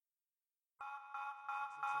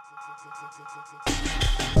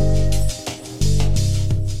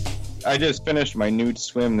I just finished my nude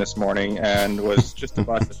swim this morning and was just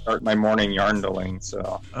about to start my morning yarndling.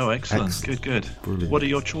 So. Oh, excellent. Good. Brilliant. What are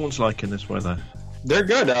your chawns like in this weather? They're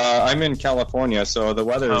good. I'm in California, so the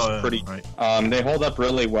weather is pretty... Right. They hold up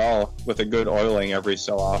really well with a good oiling every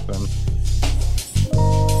so often.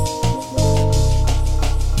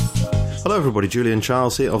 Hello everybody, Julian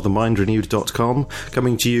Charles here of themindrenewed.com,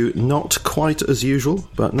 coming to you not quite as usual,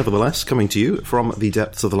 but nevertheless coming to you from the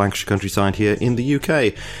depths of the Lancashire countryside here in the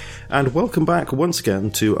UK. And welcome back once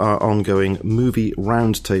again to our ongoing movie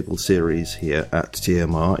roundtable series here at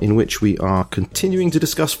TMR, in which we are continuing to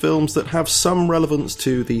discuss films that have some relevance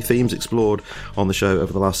to the themes explored on the show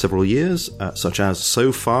over the last several years, such as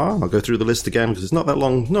so far, I'll go through the list again because it's not that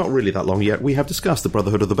long, not really that long yet, we have discussed The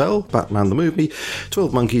Brotherhood of the Bell, Batman the Movie,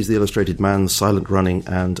 12 Monkeys, The Illustrated Man, Silent Running,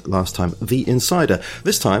 and last time, The Insider.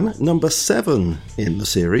 This time, number 7 in the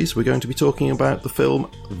series, we're going to be talking about the film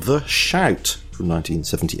The Shout, from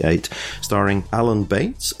 1978, starring Alan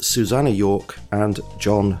Bates, Susanna York, and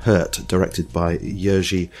John Hurt, directed by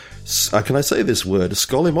Jerzy, can I say this word,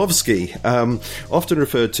 Skolimowski, often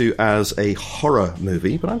referred to as a horror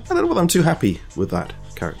movie, but I don't know whether I'm too happy with that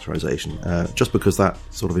characterization, just because that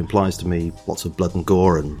sort of implies to me lots of blood and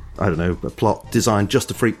gore and, I don't know, a plot designed just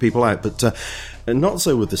to freak people out, but not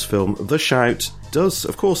so with this film. The Shout does,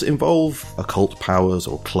 of course, involve occult powers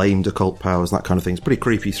or claimed occult powers, that kind of thing. It's pretty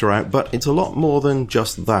creepy throughout, but it's a lot more than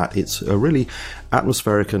just that. It's a really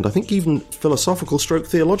atmospheric and I think even philosophical stroke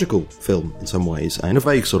theological film in some ways, in a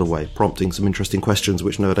vague sort of way, prompting some interesting questions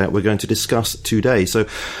which no doubt we're going to discuss today. So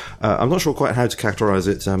I'm not sure quite how to characterise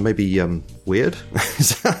it. Maybe weird?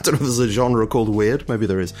 I don't know if there's a genre called weird. Maybe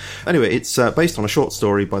there is. Anyway, it's based on a short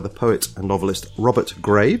story by the poet and novelist Robert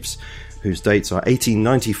Graves, whose dates are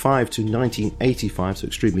 1895 to 1985, so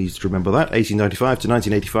extremely easy to remember that, 1895 to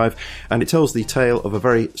 1985, and it tells the tale of a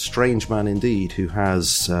very strange man indeed who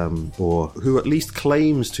has, or who at least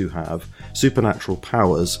claims to have, supernatural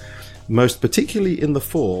powers, most particularly in the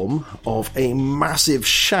form of a massive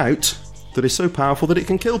shout that is so powerful that it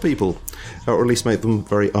can kill people, or at least make them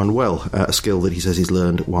very unwell, a skill that he says he's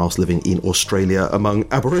learned whilst living in Australia among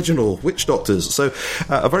Aboriginal witch doctors. So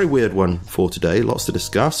a very weird one for today, lots to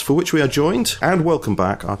discuss, for which we are joined, and welcome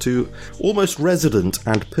back, our two almost resident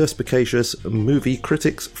and perspicacious movie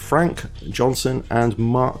critics, Frank Johnson and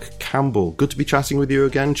Mark Campbell. Good to be chatting with you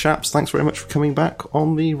again, chaps. Thanks very much for coming back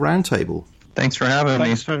on the roundtable. Thanks for having me.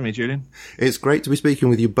 Thanks for having me, Julian. It's great to be speaking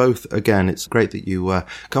with you both again. It's great that you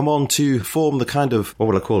come on to form the kind of, what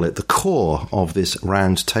will I call it, the core of this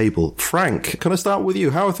round table. Frank, can I start with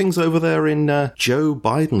you? How are things over there in Joe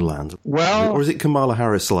Biden land? Well... Or is it Kamala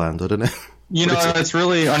Harris land? I don't know. You know, it's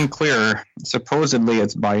really unclear. Supposedly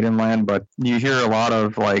it's Biden land, but you hear a lot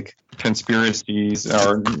of, like, conspiracies,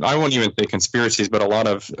 or I won't even say conspiracies, but a lot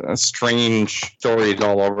of strange stories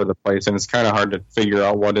all over the place, and it's kind of hard to figure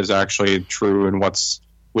out what is actually true and what's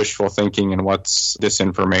wishful thinking and what's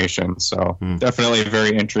disinformation. So definitely a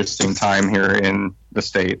very interesting time here in the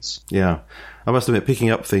States. Yeah. I must admit,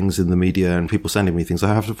 picking up things in the media and people sending me things,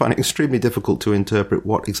 I have to find it extremely difficult to interpret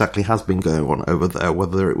what exactly has been going on over there,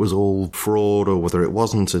 whether it was all fraud or whether it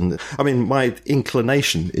wasn't. And I mean, my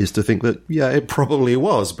inclination is to think that, yeah, it probably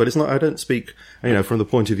was, but it's not, I don't speak, you know, from the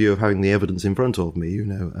point of view of having the evidence in front of me, you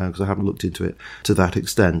know, because I haven't looked into it to that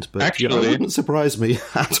extent. But actually, it wouldn't surprise me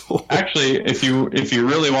at all. Actually, if you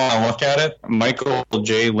really want to look at it, Michael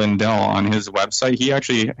J. Lindell on his website, he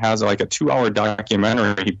actually has like a 2-hour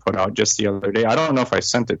documentary he put out just the other day. I don't know if I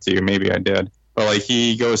sent it to you. Maybe I did. But like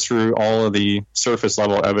he goes through all of the surface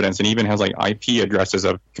level evidence and even has like IP addresses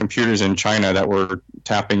of computers in China that were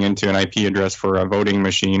tapping into an IP address for a voting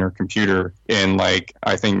machine or computer in like,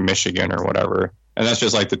 I think Michigan or whatever. And that's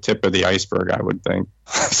just like the tip of the iceberg, I would think.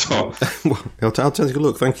 So well, I'll take a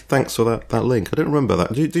look. Thanks for that link. I don't remember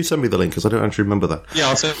that. Do send me the link because I don't actually remember that. Yeah,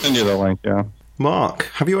 I'll send you the link, yeah. Mark,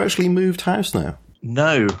 have you actually moved house now?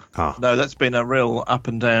 No, that's been a real up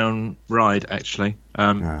and down ride, actually.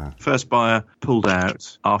 First buyer pulled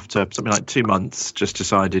out after something like 2 months, just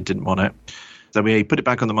decided didn't want it. So we put it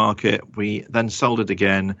back on the market. We then sold it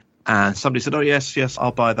again. And somebody said, oh, yes,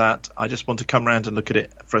 I'll buy that. I just want to come round and look at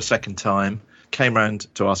it for a second time. Came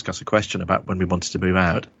round to ask us a question about when we wanted to move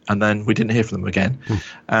out. And then we didn't hear from them again.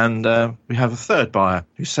 And we have a third buyer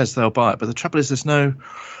who says they'll buy it. But the trouble is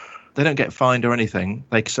they don't get fined or anything.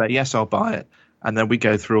 They say, yes, I'll buy it. And then we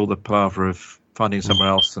go through all the palaver of finding somewhere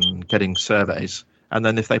else and getting surveys. And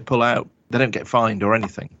then if they pull out, they don't get fined or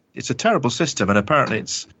anything. It's a terrible system. And apparently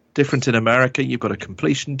it's different in America. You've got a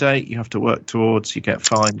completion date you have to work towards. You get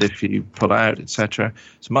fined if you pull out, etc.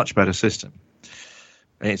 It's a much better system.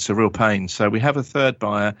 It's a real pain. So we have a third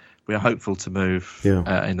buyer. We are hopeful to move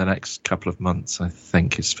in the next couple of months, I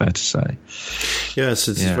think it's fair to say. Yes,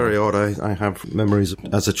 it's very odd. I have memories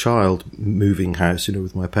as a child moving house,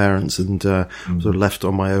 with my parents, and sort of left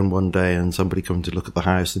on my own one day, and somebody came to look at the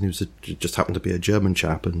house, and it just happened to be a German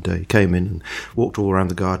chap, and he came in and walked all around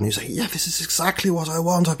the garden. He said, "Yeah, this is exactly what I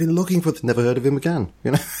want. I've been looking for." Never heard of him again.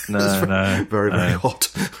 No, very odd.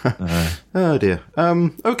 No. Oh dear.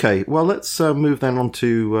 Okay, well, let's move then on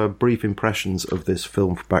to brief impressions of this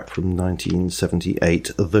film back from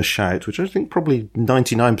 1978, The Shout, which I think probably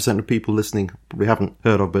 99% of people listening probably haven't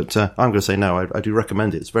heard of, but I'm going to say no, I do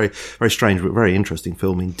recommend it. It's very, very strange, but very interesting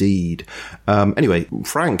film indeed. Anyway,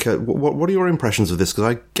 Frank, what are your impressions of this?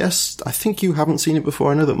 Because I think you haven't seen it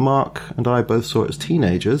before. I know that Mark and I both saw it as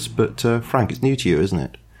teenagers, but Frank, it's new to you, isn't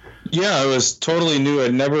it? Yeah, it was totally new.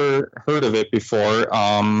 I'd never heard of it before.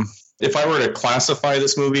 If I were to classify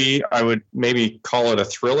this movie, I would maybe call it a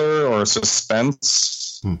thriller or a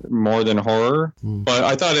suspense more than horror. But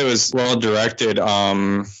I thought it was well directed.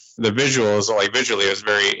 The visuals, visually, it was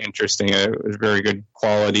very interesting. It was very good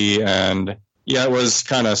quality, and yeah, it was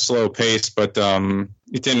kind of slow paced, but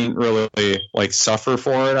it didn't really suffer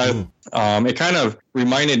for it. It kind of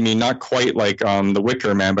reminded me, not quite like The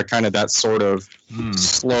Wicker Man, but kind of that sort of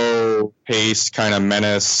slow paced kind of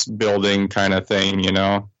menace building kind of thing,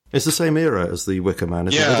 It's the same era as The Wicker Man,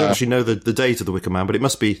 isn't it? I don't actually know the date of The Wicker Man, but it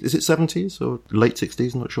must be, is it 70s or late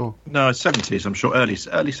 60s? I'm not sure. No, it's 70s, I'm sure. Early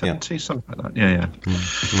 70s, something like that. Yeah.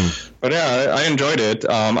 But yeah, I enjoyed it.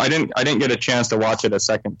 I didn't get a chance to watch it a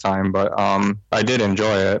second time, but I did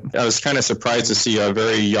enjoy it. I was kind of surprised to see a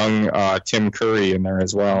very young Tim Curry in there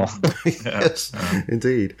as well. Yes,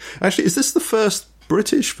 indeed. Actually, is this the first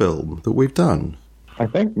British film that we've done? I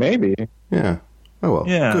think maybe. Yeah. Oh,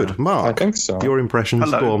 well, good. Mark, I think so. Your impressions.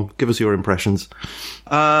 Hello. Go on, give us your impressions.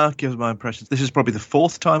 Give us my impressions. This is probably the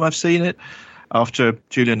fourth time I've seen it, after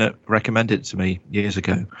Julian recommended it to me years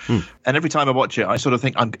ago. And every time I watch it, I sort of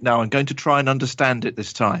think, I'm going to try and understand it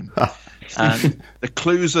this time. And the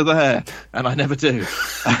clues are there, and I never do.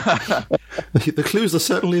 The clues are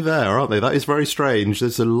certainly there, aren't they? That is very strange.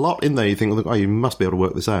 There's a lot in there. You think, you must be able to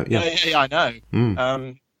work this out. Yeah, I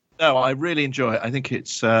know. No, I really enjoy it. I think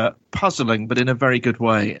it's puzzling, but in a very good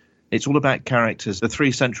way. It's all about characters. The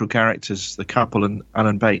three central characters, the couple and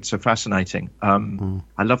Alan Bates, are fascinating.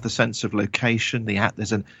 I love the sense of location.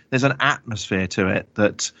 There's an atmosphere to it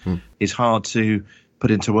that is hard to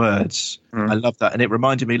put into words. I love that. And it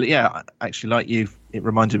reminded me, actually, like you, it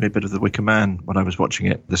reminded me a bit of The Wicker Man when I was watching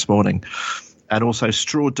it this morning. And also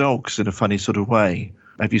Straw Dogs in a funny sort of way.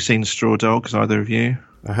 Have you seen Straw Dogs, either of you?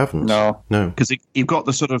 I haven't. No. Because you've got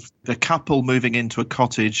the couple moving into a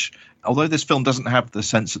cottage. Although this film doesn't have the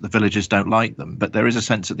sense that the villagers don't like them, but there is a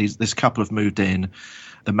sense that this couple have moved in.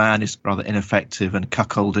 The man is rather ineffective and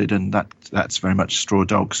cuckolded, and that's very much Straw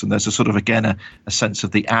Dogs. And there's a sort of, again, a sense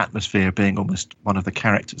of the atmosphere being almost one of the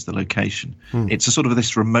characters, the location. It's a sort of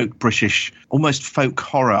this remote British, almost folk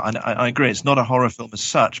horror. And I agree, it's not a horror film as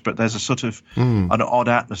such, but there's a sort of an odd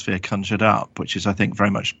atmosphere conjured up, which is, I think,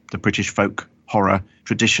 very much the British folk horror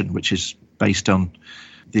tradition, which is based on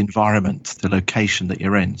the environment, the location that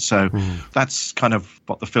you're in. So that's kind of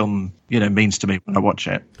what the film, means to me when I watch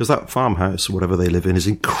it. Because that farmhouse, or whatever they live in, is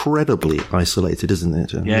incredibly isolated, isn't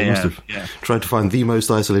it? And they must have tried to find the most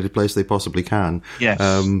isolated place they possibly can. Yes.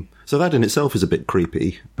 So that in itself is a bit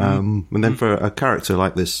creepy. And then for a character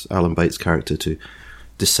like this, Alan Bates' character, to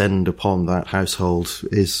descend upon that household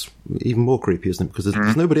is even more creepy, isn't it? Because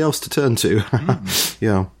there's nobody else to turn to.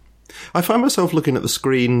 Yeah. I find myself looking at the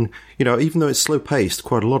screen, even though it's slow-paced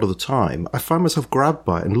quite a lot of the time, I find myself grabbed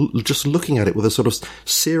by it and just looking at it with a sort of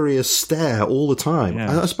serious stare all the time.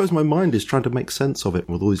 Yeah. I suppose my mind is trying to make sense of it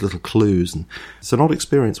with all these little clues, and it's an odd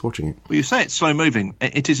experience watching it. Well, you say it's slow-moving.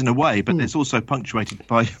 It is in a way, but it's also punctuated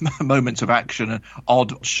by moments of action and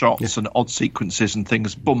odd shots and odd sequences and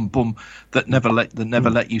things, boom, boom, that never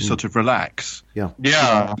let you sort of relax.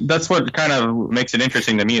 Yeah, that's what kind of makes it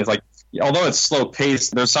interesting to me, is although it's slow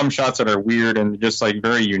paced, there's some shots that are weird, and just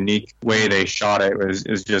very unique way they shot it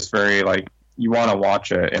is just very you want to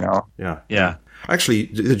watch it, Yeah. Actually,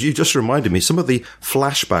 you just reminded me, some of the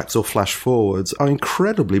flashbacks or flash forwards are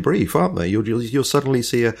incredibly brief, aren't they? You'll suddenly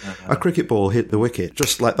see a cricket ball hit the wicket,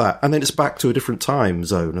 just like that, and then it's back to a different time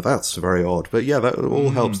zone. That's very odd. But yeah, that all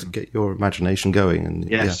helps to get your imagination going. And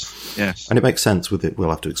yes. And it makes sense with it. We'll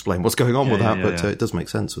have to explain what's going on with that, but it does make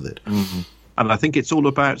sense with it. And I think it's all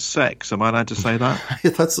about sex. Am I allowed to say that?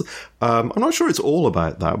 That's. I'm not sure it's all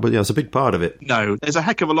about that, but yeah, it's a big part of it. No, there's a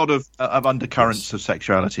heck of a lot of undercurrents of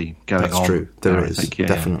sexuality going on. That's true. There is,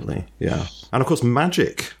 definitely. Yeah. And of course,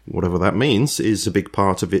 magic, whatever that means, is a big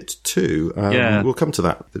part of it too. We'll come to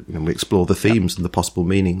that when we explore the themes and the possible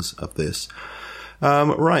meanings of this.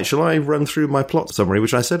 Right, shall I run through my plot summary,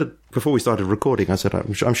 which I said before we started recording. I said,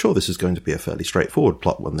 I'm sure this is going to be a fairly straightforward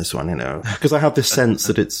plot one, this one, because I have this sense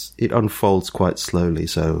that it unfolds quite slowly,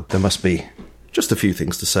 so there must be just a few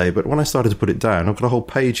things to say. But when I started to put it down, I've got a whole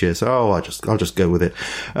page here, so I'll just go with it.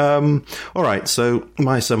 All right, so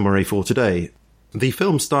my summary for today. The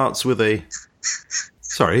film starts with a...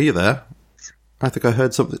 Sorry, are you there? I think I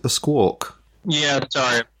heard a squawk. Yeah,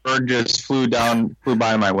 sorry. A bird just flew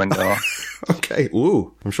by my window. Okay.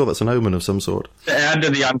 Ooh, I'm sure that's an omen of some sort. To add to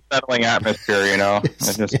the unsettling atmosphere,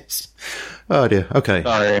 Yes. Oh, dear. Okay.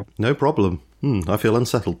 Sorry. No problem. I feel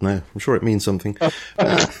unsettled now. I'm sure it means something.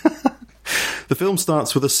 The film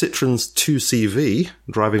starts with a Citroen's 2CV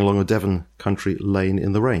driving along a Devon country lane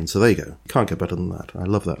in the rain. So there you go. Can't get better than that. I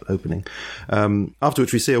love that opening. After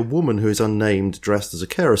which we see a woman who is unnamed dressed as a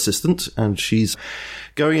care assistant, and she's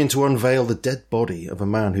going in to unveil the dead body of a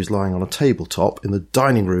man who's lying on a tabletop in the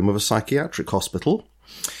dining room of a psychiatric hospital.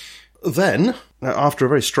 Then, after a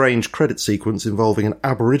very strange credit sequence involving an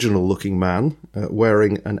Aboriginal-looking man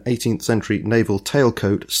wearing an 18th century naval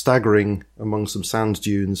tailcoat staggering among some sand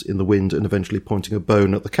dunes in the wind and eventually pointing a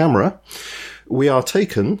bone at the camera, we are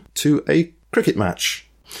taken to a cricket match.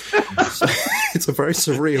 So, it's a very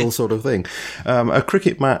surreal sort of thing. A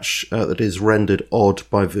cricket match that is rendered odd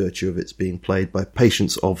by virtue of its being played by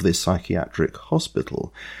patients of this psychiatric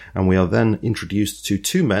hospital. And we are then introduced to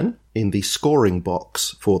two men in the scoring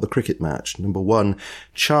box for the cricket match. Number one,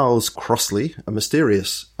 Charles Crossley, a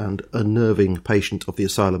mysterious and unnerving patient of the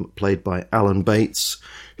asylum played by Alan Bates,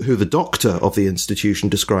 who the doctor of the institution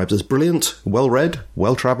describes as brilliant, well-read,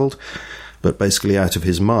 well-travelled, but basically out of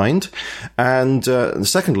his mind. And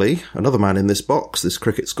secondly, another man in this box, this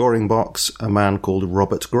cricket scoring box, a man called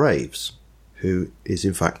Robert Graves, who is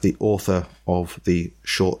in fact the author of the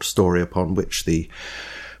short story upon which the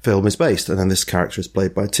film is based. And then this character is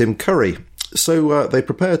played by Tim Curry. So they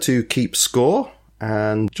prepare to keep score,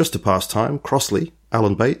 and just to pass time, Crossley,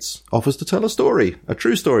 Alan Bates, offers to tell a story. A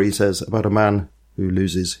true story, he says, about a man who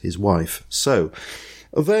loses his wife. So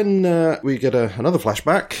then we get another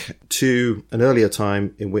flashback to an earlier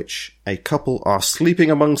time in which a couple are sleeping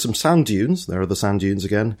among some sand dunes. There are the sand dunes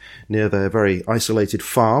again, near their very isolated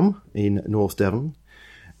farm in North Devon.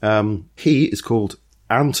 He is called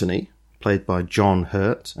Anthony, played by John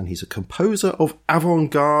Hurt, and he's a composer of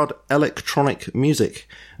avant-garde electronic music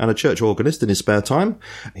and a church organist in his spare time.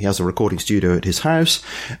 He has a recording studio at his house.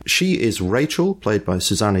 She is Rachel, played by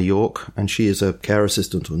Susanna York, and she is a care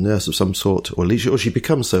assistant or nurse of some sort, or she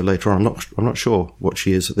becomes so later on. I'm not sure what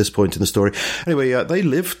she is at this point in the story. Anyway, they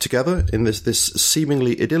live together in this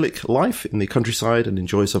seemingly idyllic life in the countryside and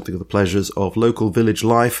enjoy something of the pleasures of local village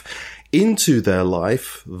life. Into their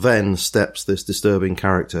life then steps this disturbing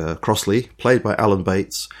character, Crossley, played by Alan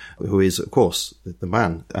Bates, who is, of course, the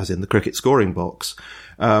man, as in the cricket scoring box.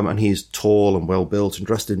 And he's tall and well-built and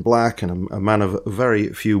dressed in black and a man of very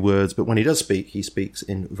few words. But when he does speak, he speaks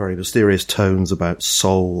in very mysterious tones about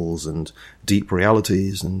souls and deep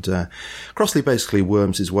realities. And Crossley basically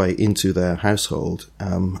worms his way into their household,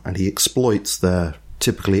 and he exploits their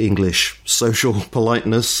typically English social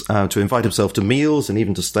politeness to invite himself to meals and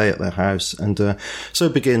even to stay at their house. And so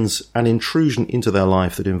begins an intrusion into their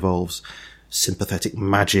life that involves sympathetic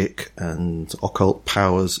magic and occult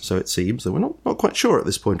powers, so it seems. So we're not quite sure at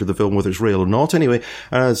this point of the film whether it's real or not. Anyway,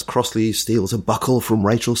 as Crossley steals a buckle from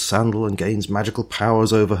Rachel's sandal and gains magical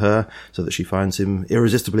powers over her so that she finds him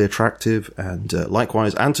irresistibly attractive, and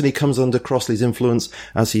likewise Anthony comes under Crossley's influence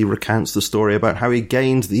as he recounts the story about how he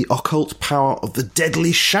gained the occult power of the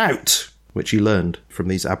deadly shout, which he learned from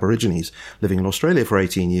these Aborigines living in Australia for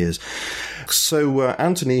 18 years. So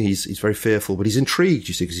Anthony, he's very fearful, but he's intrigued,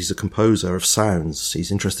 you see, because he's a composer of sounds. He's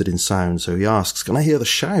interested in sound, so he asks, can I hear the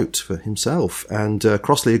shout for himself? And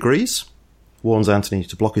Crossley agrees, warns Anthony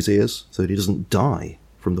to block his ears so that he doesn't die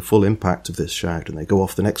from the full impact of this shout. And they go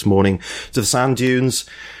off the next morning to the sand dunes,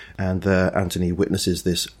 and there Anthony witnesses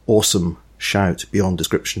this awesome shout beyond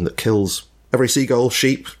description that kills every seagull,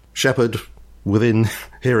 sheep, shepherd within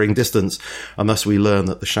hearing distance, and thus we learn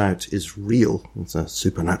that the shout is real. It's a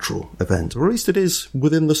supernatural event, or at least it is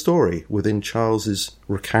within the story, within Charles's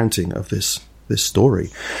recounting of this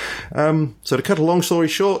story. So to cut a long story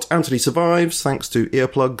short, Anthony survives thanks to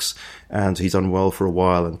earplugs, and he's unwell for a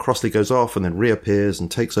while, and Crossley goes off and then reappears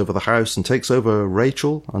and takes over the house and takes over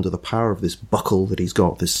Rachel under the power of this buckle that he's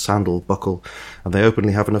got, this sandal buckle, and they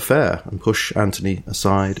openly have an affair and push Anthony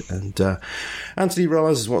aside, and Anthony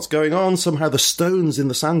realises what's going on. Somehow the stones in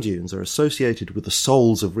the sand dunes are associated with the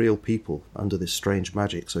souls of real people under this strange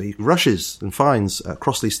magic, so he rushes and finds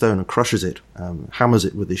Crossley's stone and crushes it, hammers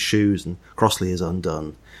it with his shoes, and Crossley is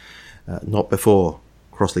undone. Not before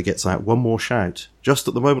Crossley gets out one more shout, just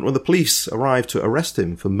at the moment when the police arrive to arrest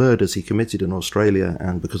him for murders he committed in Australia,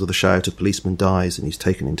 and because of the shout, a policeman dies and he's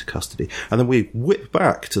taken into custody. And then we whip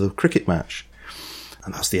back to the cricket match.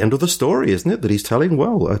 And that's the end of the story, isn't it, that he's telling?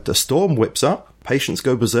 Well, a storm whips up, patients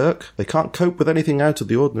go berserk, they can't cope with anything out of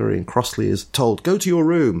the ordinary, and Crossley is told, go to your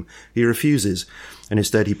room. He refuses, and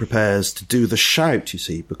instead he prepares to do the shout, you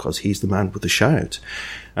see, because he's the man with the shout.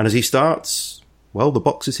 And as he starts, well, the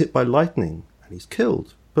box is hit by lightning, he's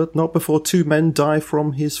killed, but not before two men die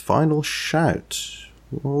from his final shout.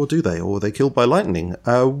 Or do they? Or are they killed by lightning?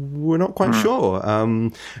 We're not quite sure.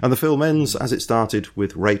 And the film ends as it started,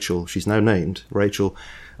 with Rachel, she's now named Rachel,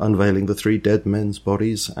 unveiling the three dead men's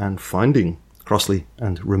bodies and finding Crossley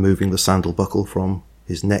and removing the sandal buckle from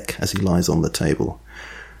his neck as he lies on the table.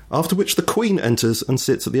 After which the Queen enters and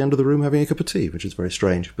sits at the end of the room having a cup of tea, which is very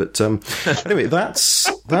strange. But anyway, that's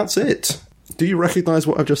it. Do you recognise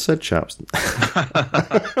what I've just said, chaps?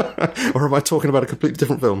 Or am I talking about a completely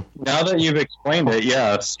different film? Now that you've explained it,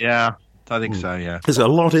 yes. Yeah, I think so, yeah. There's a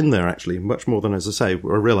lot in there, actually, much more than, as I say, I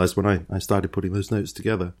realised when I started putting those notes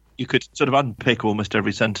together. You could sort of unpick almost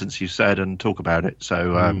every sentence you said and talk about it.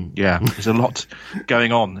 So, yeah, there's a lot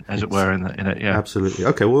going on, as it were, in it, yeah. Absolutely.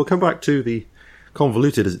 Okay, well, we'll come back to the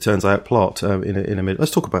convoluted, as it turns out, plot in a minute.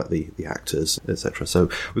 Let's talk about the actors, etc. So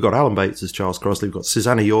we've got Alan Bates as Charles Crossley, we've got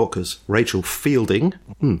Susanna York as Rachel Fielding,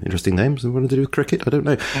 interesting names, something to do with cricket, I don't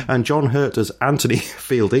know, and John Hurt as Anthony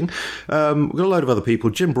Fielding. We've got a load of other people.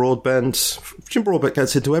 Jim Broadbent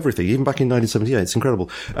gets into everything, even back in 1978, it's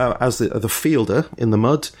incredible, as the fielder in The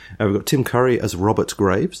Mud. We've got Tim Curry as Robert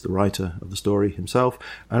Graves, the writer of the story himself,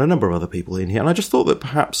 and a number of other people in here. And I just thought that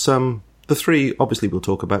perhaps the three, obviously, we'll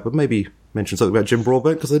talk about, but maybe mention something about Jim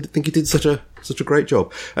Broadbent, because I think he did such a great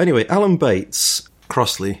job. Anyway, Alan Bates,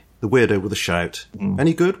 Crossley, the weirdo with a shout.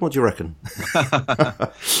 Any good? What do you reckon?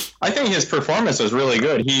 I think his performance was really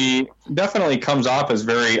good. He definitely comes off as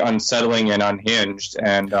very unsettling and unhinged,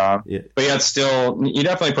 and but yet still, he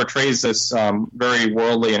definitely portrays this very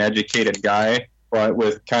worldly and educated guy, but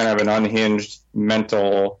with kind of an unhinged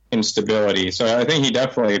mental instability. So I think he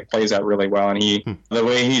definitely plays that really well, and the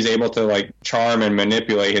way he's able to like charm and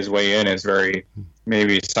manipulate his way in is very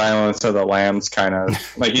maybe Silence of the Lambs kind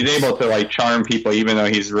of like he's able to like charm people even though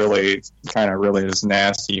he's really this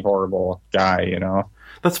nasty, horrible guy, you know.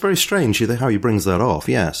 That's very strange how he brings that off,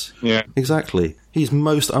 yes. Yeah. Exactly. He's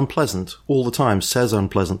most unpleasant all the time, says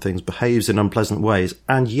unpleasant things, behaves in unpleasant ways,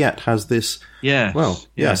 and yet has this,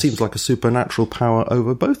 seems like a supernatural power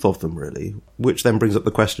over both of them, really. Which then brings up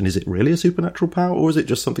the question, is it really a supernatural power, or is it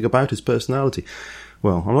just something about his personality?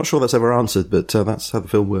 Well, I'm not sure that's ever answered, but that's how the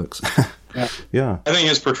film works. Yeah. I think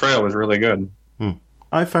his portrayal was really good.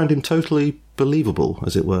 I found him totally believable,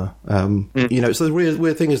 as it were. You know, it's the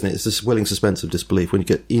weird thing, isn't it? It's this willing suspense of disbelief when you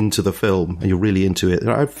get into the film and you're really into it.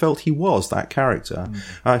 I felt he was that character.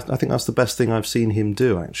 I think that's the best thing I've seen him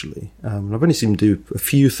do, actually. I've only seen him do a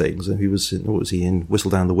few things. He was in, what was he in?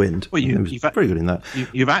 Whistle Down the Wind. Well, he was very good in that.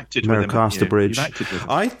 You've acted Mayor with him. Casterbridge. You've acted with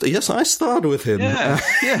him. Yes, I starred with him. Yeah,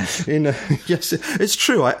 Yes, it's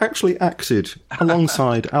true. I actually acted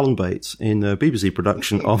alongside Alan Bates in a BBC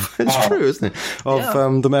production of. It's true, isn't it?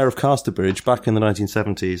 Of The Mayor of Casterbridge back in the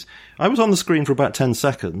 1970s. I was on the screen for about 10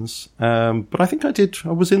 seconds, but I think I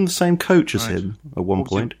was in the same coach as him at one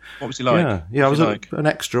point. What was he like? Yeah, I was an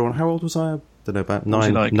extra. And how old was I? I don't know, about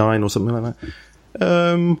nine or something like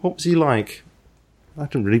that. What was he like? I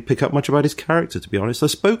didn't really pick up much about his character, to be honest. I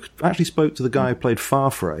actually spoke to the guy who played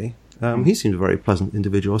Farfrae. He seemed a very pleasant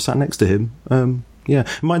individual. I sat next to him.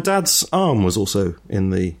 My dad's arm was also in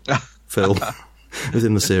the film.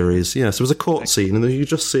 Within the series, yes. There was a court scene, and then you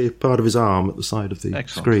just see part of his arm at the side of the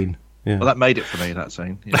screen. Yeah. Well, that made it for me, that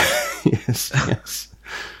scene. Yeah. Yes.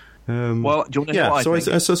 Well, do you want to know what I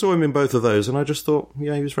think? I saw him in both of those, and I just thought, he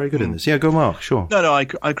was very good in this. Yeah, go Mark, sure. No, I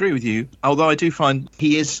agree with you. Although I do find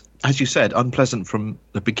he is, as you said, unpleasant from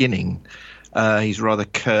the beginning. He's rather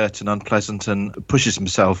curt and unpleasant and pushes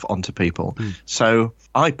himself onto people. So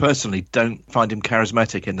I personally don't find him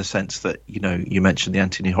charismatic in the sense that, you mentioned the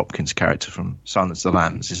Anthony Hopkins character from Silence of the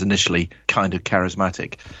Lambs is initially kind of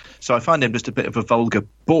charismatic. So I find him just a bit of a vulgar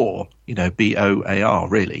bore, B-O-A-R,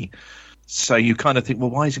 really. So you kind of think, well,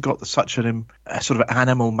 why has he got such a sort of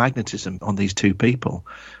animal magnetism on these two people?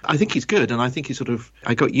 I think he's good, and I think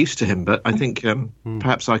I got used to him, but I think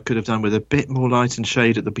perhaps I could have done with a bit more light and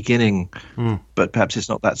shade at the beginning, but perhaps it's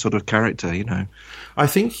not that sort of character, I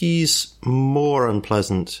think he's more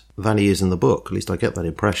unpleasant than he is in the book, at least I get that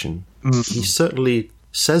impression. He certainly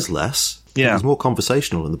says less. Yeah. He's more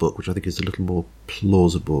conversational in the book, which I think is a little more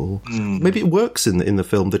plausible. Maybe it works in the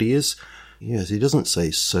film that he is... Yes, he doesn't say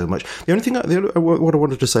so much. The only thing, what I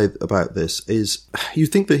wanted to say about this is, you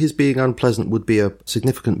think that his being unpleasant would be a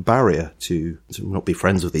significant barrier to not be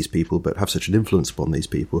friends with these people, but have such an influence upon these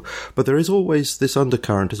people. But there is always this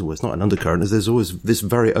undercurrent, it's not an undercurrent, there's always this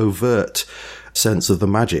very overt sense of the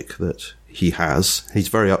magic that he has. He's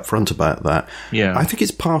very upfront about that. Yeah. I think it's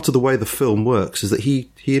part of the way the film works, is that he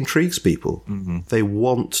intrigues people. They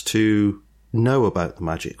want to know about the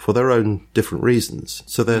magic for their own different reasons.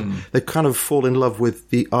 So they kind of fall in love with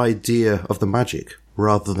the idea of the magic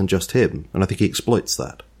rather than just him. And I think he exploits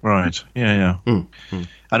that. Right. Yeah. And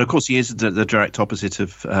of course, he is the direct opposite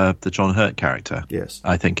of the John Hurt character. Yes.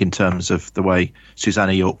 I think in terms of the way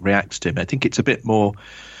Susanna York reacts to him. I think it's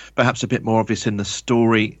perhaps a bit more obvious in the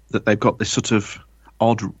story that they've got this sort of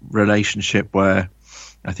odd relationship where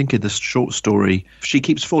I think in this short story, she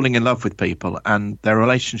keeps falling in love with people, and their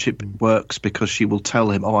relationship works because she will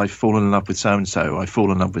tell him, I've fallen in love with so-and-so, I've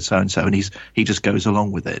fallen in love with so-and-so, and he just goes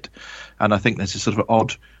along with it. And I think there's a sort of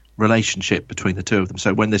odd relationship between the two of them.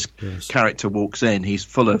 So when this character walks in, he's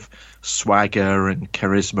full of swagger and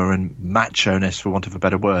charisma and macho-ness, for want of a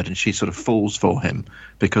better word, and she sort of falls for him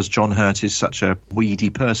because John Hurt is such a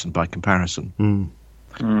weedy person by comparison.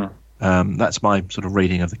 That's my sort of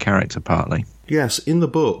reading of the character, partly. Yes, in the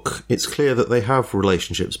book, it's clear that they have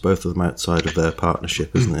relationships, both of them outside of their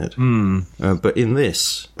partnership, isn't it? But in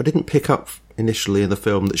this, I didn't pick up initially in the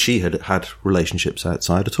film that she had relationships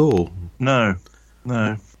outside at all. No.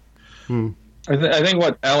 I think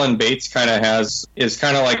what Ellen Bates kind of has is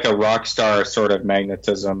kind of like a rock star sort of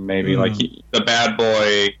magnetism, maybe. Like the bad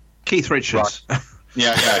boy... Keith Richards.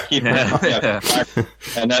 Yeah, Keith Richards.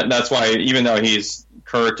 And that's why, even though he's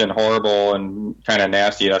curt and horrible and kind of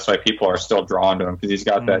nasty, that's why people are still drawn to him, because he's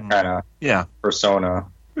got that kind of persona.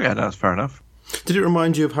 Yeah, that's fair enough. Did it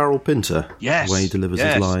remind you of Harold Pinter? Yes. The way he delivers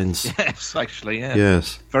his lines? Yes, actually, yeah.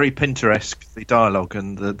 Yes. Very Pinteresque, the dialogue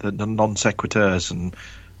and the non sequiturs and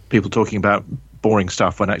people talking about boring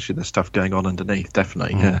stuff when actually there's stuff going on underneath,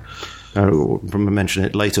 definitely, yeah. I mention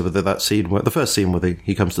it later, but that scene, the first scene where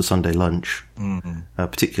he comes to Sunday lunch,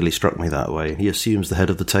 particularly struck me that way. He assumes the head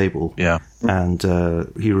of the table, and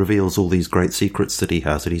he reveals all these great secrets that he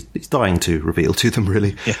has, that he's dying to reveal to them,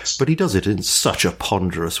 really. Yes. But he does it in such a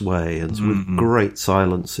ponderous way, and with great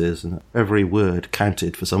silences, and every word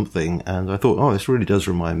counted for something. And I thought, this really does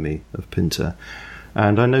remind me of Pinter.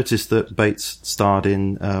 And I noticed that Bates starred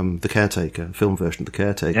in The Caretaker, film version of The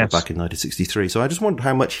Caretaker, back in 1963. So I just wondered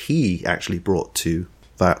how much he actually brought to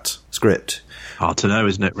that script. Hard to know,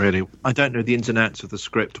 isn't it, really? I don't know the ins and outs of the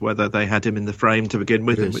script, whether they had him in the frame to begin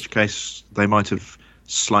with, in which case they might have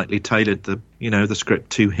slightly tailored the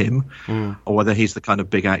script to him, or whether he's the kind of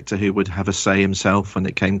big actor who would have a say himself when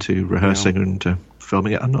it came to rehearsing and to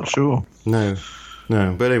filming it. I'm not sure. No.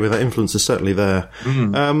 But anyway, that influence is certainly there.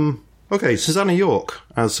 Okay, Susanna York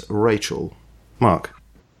as Rachel. Mark?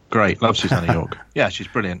 Great, love Susanna York. Yeah, she's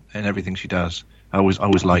brilliant in everything she does. I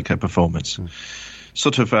always like her performance.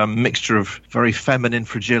 Sort of a mixture of very feminine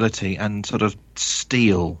fragility and sort of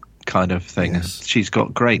steel kind of thing. Yes. She's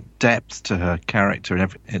got great depth to her character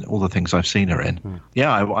in all the things I've seen her in.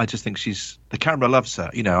 Yeah, I just think the camera loves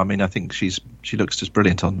her. I think she looks just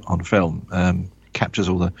brilliant on film. Captures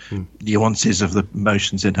all the nuances of the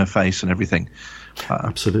emotions in her face and everything.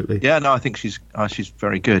 Absolutely. Yeah, no, I think she's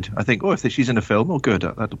very good. I think, if she's in a film, good,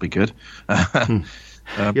 that'll be good.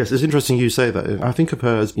 Yes, it's interesting you say that. I think of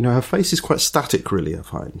her as, her face is quite static, really, I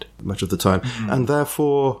find, much of the time. And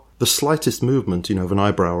therefore, the slightest movement, of an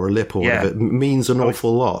eyebrow or a lip or whatever, means an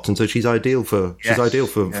awful lot. And so she's ideal for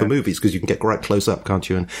movies, because you can get right close up, can't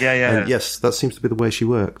you? And yes, that seems to be the way she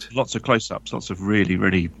worked. Lots of close-ups, lots of really,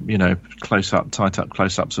 really, close-up, tight-up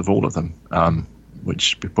close-ups of all of them.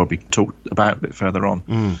 Which we probably talk about a bit further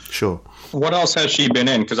on. Sure. What else has she been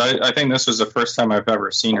in? Because I think this was the first time I've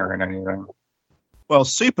ever seen her in anything. Well,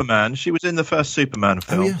 Superman. She was in the first Superman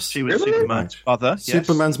film. Oh, yes. She was Superman's mother.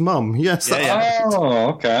 Superman's mum. Yes. Oh,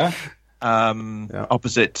 okay.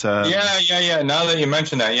 Opposite. Yeah. Now that you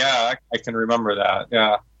mention that, I can remember that.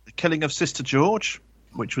 Yeah. The Killing of Sister George,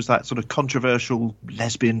 which was that sort of controversial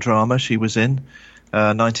lesbian drama she was in,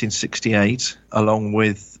 1968, along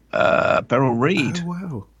with Beryl Reid.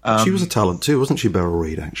 Oh, wow. She was a talent too, wasn't she, Beryl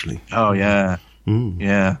Reid, actually? Oh, yeah.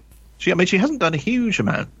 Yeah. She hasn't done a huge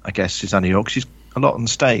amount, I guess, Susanna York. She's a lot on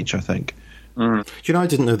stage, I think. Do you know, I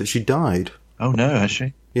didn't know that she died. Oh, no, has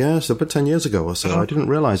she? Yes, about 10 years ago or so. I didn't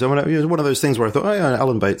realise. I mean, it was one of those things where I thought, oh, yeah,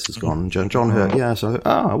 Alan Bates is gone. John Hurt, yeah. So I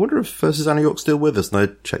thought, I wonder if Susanna York's still with us. And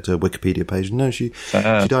I checked her Wikipedia page. And no, she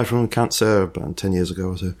died from cancer about 10 years ago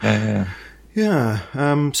or so.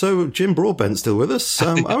 Yeah. So Jim Broadbent's still with us.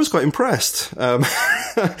 I was quite impressed.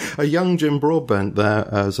 A young Jim Broadbent there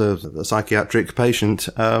as a psychiatric patient,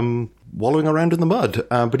 wallowing around in the mud.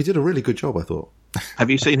 But he did a really good job, I thought. Have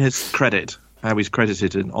you seen his credit? How he's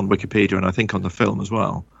credited on Wikipedia and I think on the film as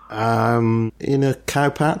well. In a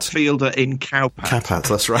cowpat? Fielder in cowpat. Cowpat,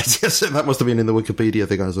 that's right. Yes, that must have been in the Wikipedia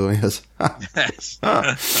thing I saw, yes. Yes.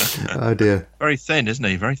 Oh, dear. Very thin, isn't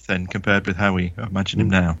he? Very thin compared with how we imagine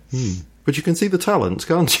him now. But you can see the talent,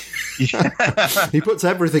 can't you? Yeah. He puts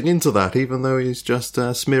everything into that, even though he's just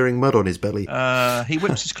smearing mud on his belly. He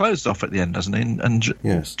whips his clothes off at the end, doesn't he? And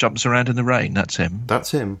jumps around in the rain. That's him.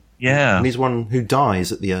 That's him. Yeah. And he's one who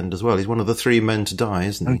dies at the end as well. He's one of the 3 men to die,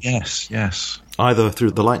 isn't he? Oh, yes. Either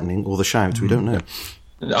through the lightning or the shout, we don't know.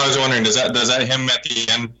 I was wondering, does that him at the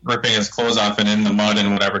end ripping his clothes off and in the mud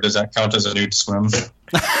and whatever, does that count as a nude swim?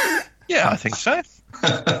 Yeah, I think so.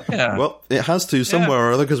 Yeah. Well, it has to somewhere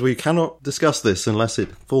or other, because we cannot discuss this unless it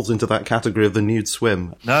falls into that category of the nude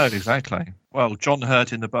swim. No, exactly. Well, John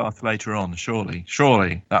Hurt in the bath later on, surely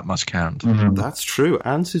that must count. Mm-hmm. That's true.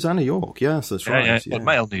 And Susanna York, yes, that's right. Yeah. Well,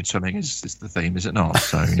 male nude swimming is the theme, is it not?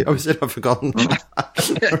 So. I've forgotten.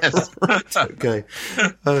 Yes. Right, okay.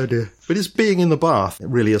 Oh, dear. But is being in the bath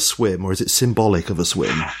really a swim, or is it symbolic of a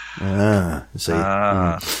swim? See.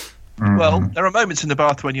 Well, there are moments in the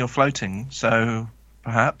bath when you're floating, so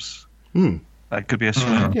perhaps that could be a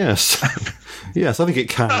swim. Yes. Yes, I think it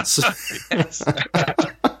counts. Yes.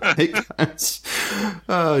 It counts.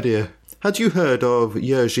 Oh, dear. Had you heard of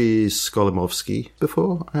Jerzy Skolimowski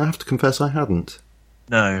before? I have to confess I hadn't.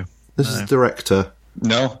 No. This is director.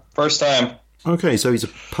 No, first time. Okay, so he's a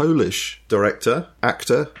Polish director,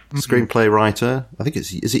 actor, screenplay writer. I think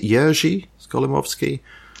is it Jerzy Skolimowski?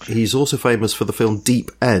 He's also famous for the film Deep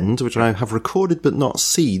End, which I have recorded but not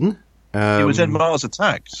seen. He was in Mars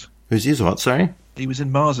Attacks. Who's what, sorry? He was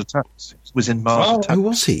in Mars Attacks. Attacks. Oh,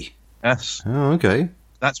 was he? Yes. Oh, okay.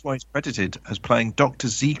 That's why he's credited as playing Dr.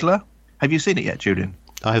 Ziegler. Have you seen it yet, Julian?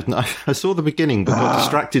 I have not. I saw the beginning, but got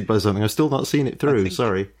distracted by something. I've still not seen it through.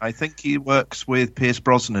 Sorry. I think he works with Pierce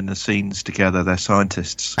Brosnan in the scenes together. They're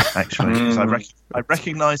scientists, actually. I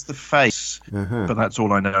recognise the face, but that's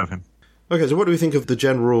all I know of him. Okay, so what do we think of the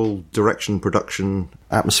general direction, production,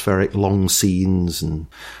 atmospheric, long scenes and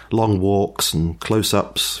long walks and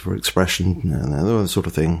close-ups for expression, that sort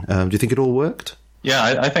of thing? Do you think it all worked?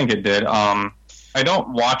 Yeah, I think it did. I don't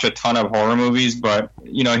watch a ton of horror movies, but,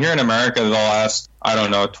 here in America, the last,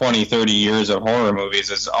 20, 30 years of horror movies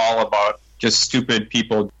is all about just stupid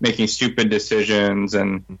people making stupid decisions,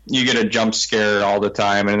 and you get a jump scare all the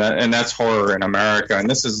time, and that's horror in America. And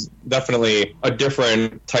this is definitely a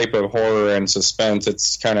different type of horror and suspense.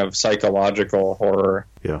 It's kind of psychological horror.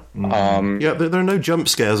 Yeah. There are no jump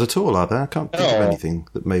scares at all, are there? I can't think of anything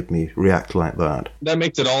that made me react like that. That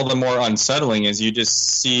makes it all the more unsettling, as you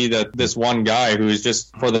just see that this one guy who's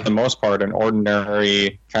just, for the most part, an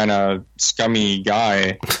ordinary kind of scummy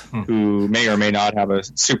guy who may or may not have a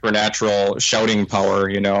supernatural shouting power,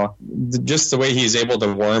 Just the way he's able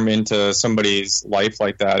to worm into somebody's life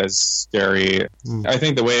like that is scary. I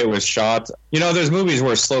think the way it was shot, there's movies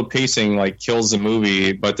where slow pacing kills the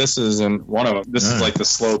movie, but this isn't one of them. This is like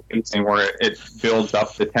the slow pacing where it builds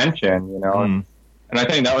up the tension, And I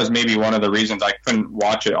think that was maybe one of the reasons I couldn't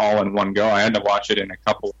watch it all in one go. I had to watch it in a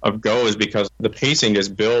couple of goes because the pacing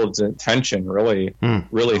just builds tension, really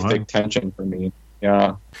thick tension for me.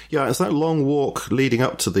 Yeah. Yeah, it's that long walk leading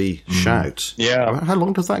up to the shout. Yeah. How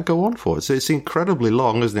long does that go on for? It's incredibly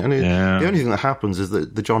long, isn't it? And the only thing that happens is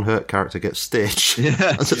that the John Hurt character gets stitched.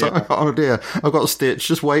 Like, oh dear, I've got stitched,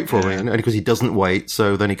 just wait for me. And because he doesn't wait,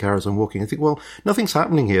 so then he carries on walking. I think, well, nothing's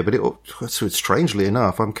happening here, but strangely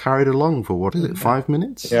enough, I'm carried along for, 5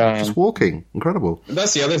 minutes? Yeah. Just walking. Incredible.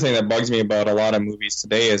 That's the other thing that bugs me about a lot of movies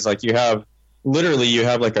today is you have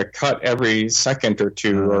a cut every second or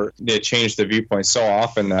two, or they change the viewpoint so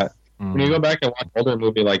often that when you go back and watch an older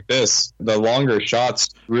movie like this, the longer shots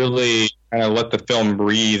really kind of let the film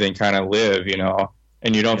breathe and kind of live,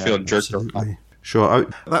 and you don't feel jerked around. Sure.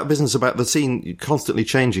 That business about the scene constantly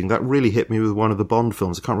changing, that really hit me with one of the Bond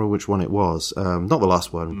films. I can't remember which one it was. Not the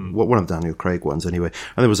last one. One of the Daniel Craig ones, anyway.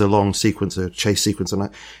 And there was a long sequence, a chase sequence, and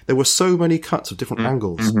there were so many cuts of different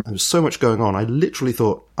angles. There was so much going on. I literally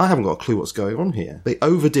thought, I haven't got a clue what's going on here. They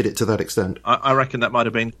overdid it to that extent. I reckon that might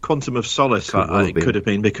have been Quantum of Solace. It could have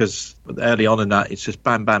been, because early on in that, it's just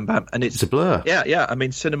bam, bam, bam. And it's a blur. Yeah. I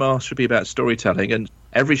mean, cinema should be about storytelling, and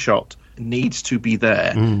every shot needs to be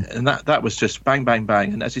there, and that was just bang, bang,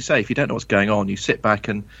 bang. And as you say, if you don't know what's going on, you sit back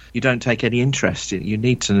and you don't take any interest in it. You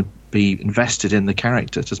need to be invested in the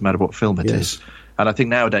character. It doesn't matter what film it is. And I think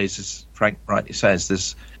nowadays, as Frank rightly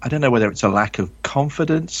says, I don't know whether it's a lack of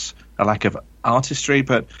confidence, a lack of artistry,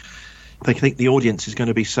 but they think the audience is going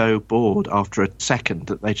to be so bored after a second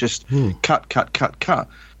that they just cut.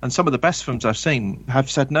 And some of the best films I've seen have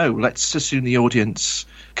said, no, let's assume the audience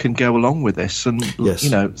can go along with this. And,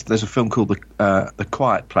 there's a film called The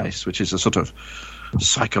Quiet Place, which is a sort of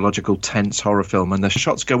psychological, tense horror film. And the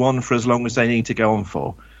shots go on for as long as they need to go on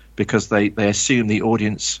for, because they assume the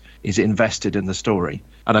audience is invested in the story.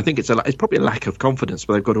 And I think it's probably a lack of confidence,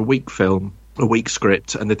 but they've got a weak film, a weak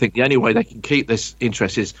script, and they think the only way they can keep this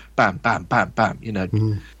interest is bam, bam, bam, bam,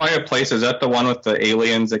 Quiet Place, is that the one with the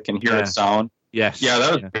aliens that can hear it sound? Yes. Yeah,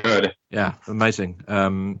 that was good. Yeah, amazing.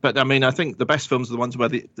 But I mean, I think the best films are the ones where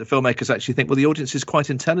the filmmakers actually think, well, the audience is quite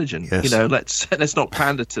intelligent. Yes. Let's not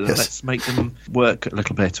pander to them. Yes. Let's make them work a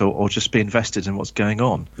little bit, or just be invested in what's going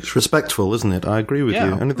on. It's respectful, isn't it? I agree with you.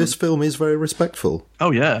 And this film is very respectful.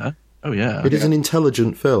 Oh yeah. It is an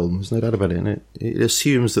intelligent film. There's no doubt about it. And it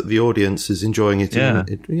assumes that the audience is enjoying it.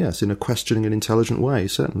 In a questioning and intelligent way.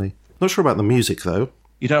 Certainly. Not sure about the music though.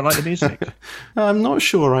 You don't like the music? I'm not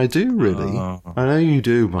sure I do, really. I know you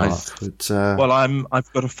do, Mark. Well,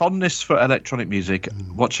 I've got a fondness for electronic music.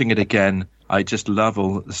 Watching it again, I just love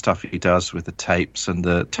all the stuff he does with the tapes and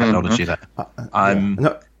the technology there.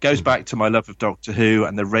 Goes back to my love of Doctor Who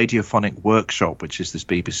and the Radiophonic Workshop, which is this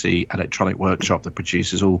BBC electronic workshop that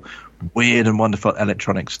produces all weird and wonderful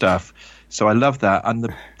electronic stuff. So I love that. And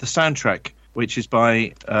the soundtrack, which is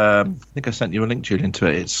by, I think I sent you a link, Julian, to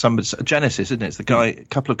it. It's Genesis, isn't it? It's a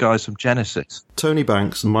couple of guys from Genesis. Tony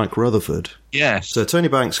Banks and Mike Rutherford. Yes. So Tony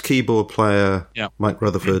Banks, keyboard player, Mike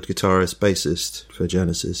Rutherford, guitarist, bassist for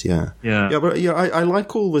Genesis, I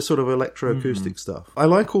like all this sort of electroacoustic stuff. I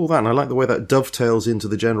like all that, and I like the way that dovetails into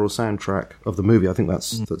the general soundtrack of the movie. I think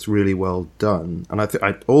that's really well done. And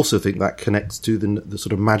I also think that connects to the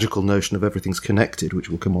sort of magical notion of everything's connected, which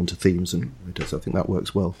will come on to themes, and I think that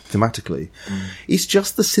works well thematically. It's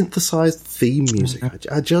just the synthesized theme music.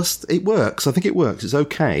 It works. I think it works. It's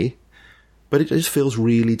okay. But it just feels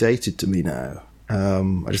really dated to me now.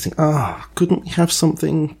 I just think, couldn't we have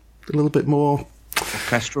something a little bit more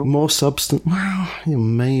orchestral, more substance? Well,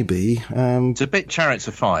 maybe. It's a bit Chariots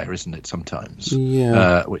of Fire, isn't it? Sometimes,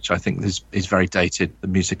 which I think is very dated. The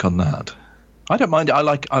music on that, I don't mind it. I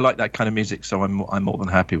like that kind of music, so I'm more than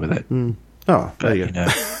happy with it. Oh, there you go.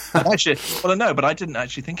 Actually, well, no, but I didn't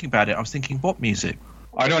actually think about it. I was thinking, what music?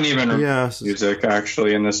 I don't even remember music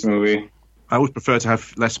actually in this movie. I always prefer to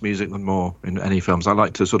have less music than more in any films. I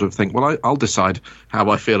like to sort of think, well, I'll decide how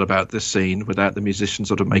I feel about this scene without the musician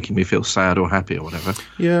sort of making me feel sad or happy or whatever.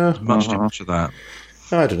 Yeah. Much too much of that.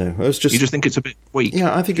 I don't know. You just think it's a bit weak?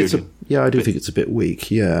 Yeah, I think I do think it's a bit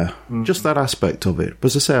weak, yeah. Just that aspect of it. But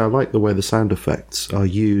as I say, I like the way the sound effects are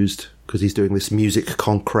used, because he's doing this music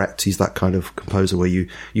concrete. He's that kind of composer where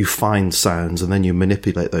you find sounds and then you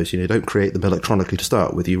manipulate those. You don't create them electronically to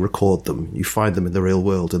start with. You record them. You find them in the real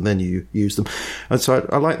world and then you use them. And so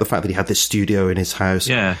I like the fact that he had this studio in his house.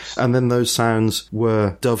 Yes. And then those sounds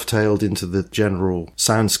were dovetailed into the general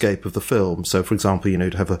soundscape of the film. So, for example,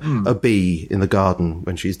 to have a bee in the garden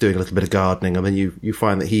when she's doing a little bit of gardening, and then you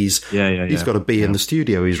find that he's got a bee in the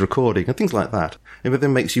studio he's recording, and things like that. And it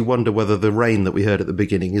then makes you wonder whether the rain that we heard at the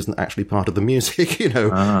beginning isn't actually part of the music,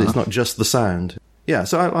 It's not just the sound. Yeah,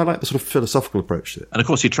 so I like the sort of philosophical approach to it. And of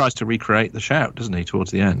course he tries to recreate the shout, doesn't he, towards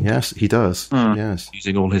the end? Yes, he does. Yes.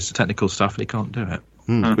 Using all his technical stuff, and he can't do it.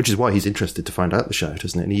 Which is why he's interested to find out the shout,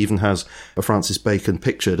 isn't it? And he even has a Francis Bacon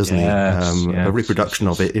picture, doesn't he? A reproduction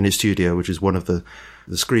of it in his studio, which is one of the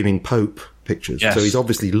Screaming Pope pictures. Yes. So he's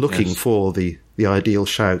obviously looking for the ideal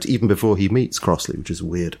shout even before he meets Crossley, which is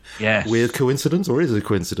weird. Yes. Weird coincidence, or is it a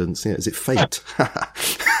coincidence? Yeah, is it fate?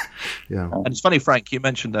 Yeah. And it's funny, Frank, you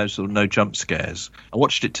mentioned those sort of no jump scares. I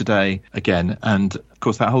watched it today again, and of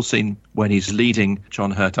course that whole scene when he's leading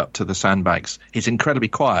John Hurt up to the sandbags is incredibly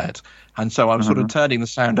quiet. And so I'm sort of turning the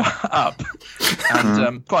sound up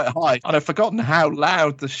and quite high. And I've forgotten how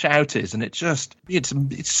loud the shout is. And it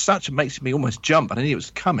makes me almost jump. I knew it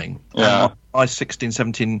was coming. Yeah. my 16,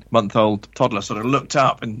 17-month-old toddler sort of looked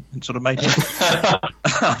up and sort of made me...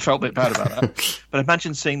 I felt a bit bad about that. But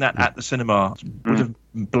imagine seeing that at the cinema. It would have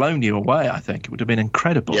blown you away, I think. It would have been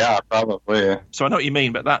incredible. Yeah, probably. So I know what you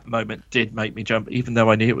mean, but that moment did make me jump, even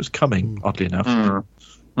though I knew it was coming, oddly enough.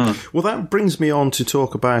 Well, that brings me on to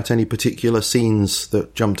talk about any particular scenes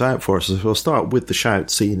that jumped out for us. So we'll start with the shout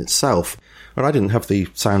scene itself. And I didn't have the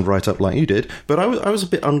sound right up like you did, but I was a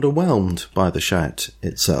bit underwhelmed by the shout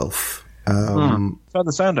itself. Turn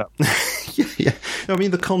the sound up. Yeah. I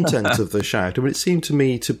mean, the content of the shout, I mean, it seemed to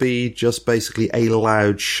me to be just basically a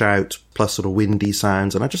loud shout plus sort of windy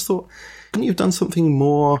sounds. And I just thought, couldn't you have done something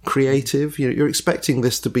more creative? You're expecting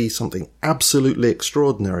this to be something absolutely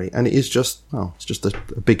extraordinary, and it is just, it's just a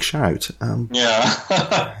big shout.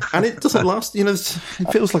 Yeah. And it doesn't last,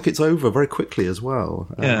 it feels like it's over very quickly as well.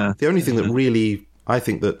 The only thing that really, I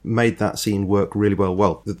think, that made that scene work really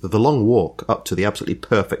well, the long walk up to the absolutely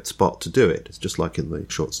perfect spot to do it. It's just like in the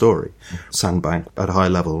short story. Sandbank at a high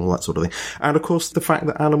level and all that sort of thing. And of course, the fact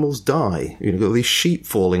that animals die. You've got these sheep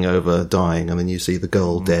falling over, dying, and then you see the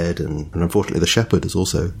girl dead, and unfortunately the shepherd has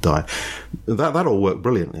also died. That all worked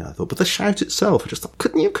brilliantly, I thought. But the shout itself, I just thought,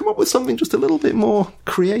 couldn't you come up with something just a little bit more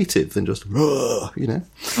creative than just, I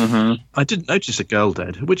didn't notice a girl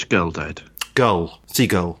dead. Which girl dead? Gull.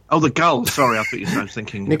 Seagull. Oh, the gull. Sorry, I thought you were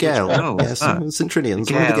thinking... Nigel. Yes, St.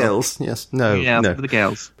 Trinians. One of the girls. Yes. No. The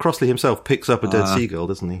girls. Crossley himself picks up a dead seagull,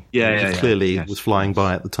 doesn't he? Yeah, Clearly was flying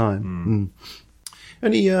by at the time.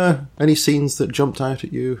 Any scenes that jumped out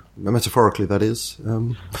at you? Metaphorically, that is.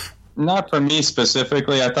 Not for me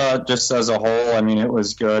specifically. I thought just as a whole, I mean, it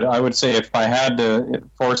was good. I would say if I had to,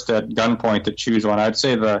 forced at gunpoint to choose one, I'd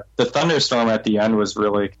say the thunderstorm at the end was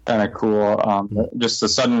really kind of cool. Just the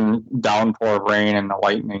sudden downpour of rain and the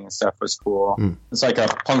lightning and stuff was cool. It's like a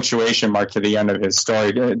punctuation mark to the end of his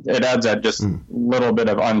story. It adds that just little bit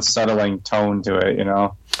of unsettling tone to it,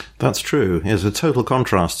 That's true. It's a total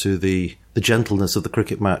contrast to the gentleness of the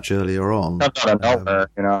cricket match earlier on. Comes out of nowhere,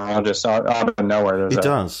 out of nowhere. It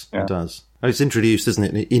does. It's introduced,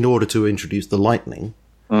 isn't it, in order to introduce the lightning,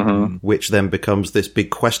 which then becomes this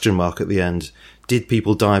big question mark at the end. Did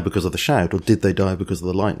people die because of the shout, or did they die because of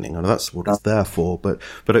the lightning? And that's what it's there for. But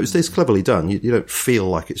it's cleverly done. You don't feel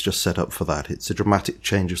like it's just set up for that. It's a dramatic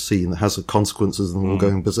change of scene that has consequences and all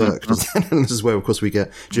going berserk. And this is where, of course, we get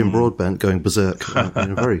Jim Broadbent going berserk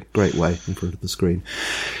in a very great way in front of the screen.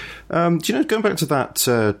 Going back to that,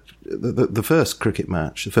 the first cricket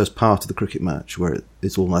match, the first part of the cricket match where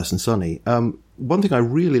it's all nice and sunny, one thing I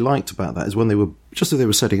really liked about that is when they were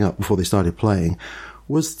setting up before they started playing,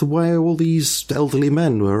 was the way all these elderly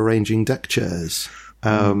men were arranging deck chairs,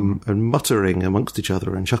 and muttering amongst each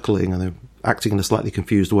other and chuckling, and they were acting in a slightly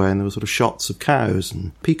confused way, and there were sort of shots of cows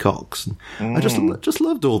and peacocks. And I just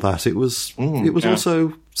loved all that. It was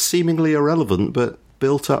also seemingly irrelevant, but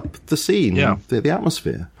built up the scene, the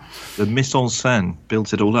atmosphere. The mise en scène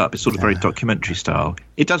built it all up. It's sort of very documentary style.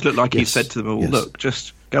 It does look like he said to them all, look,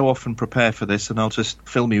 just go off and prepare for this, and I'll just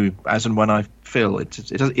film you as and when I feel. It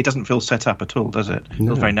doesn't feel set up at all, does it? It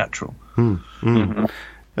feels very natural.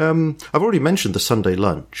 I've already mentioned the Sunday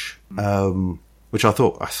lunch, which I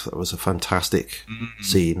thought was a fantastic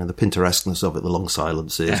scene, and the pintoresqueness of it, the long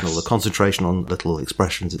silences, and all the concentration on little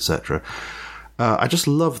expressions, etc. I just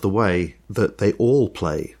love the way that they all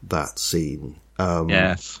play that scene.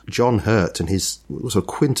 John Hurt and his sort of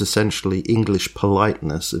quintessentially English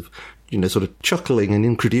politeness of, sort of chuckling and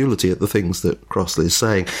incredulity at the things that Crossley is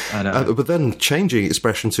saying, but then changing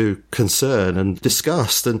expression to concern and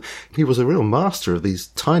disgust. And he was a real master of these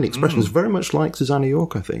tiny expressions, very much like Susanna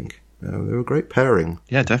York, I think. They were a great pairing.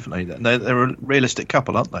 Yeah, definitely. They're a realistic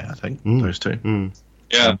couple, aren't they, I think, those two?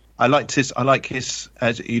 Yeah. I like his,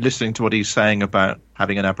 as you listening to what he's saying about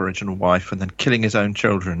having an Aboriginal wife and then killing his own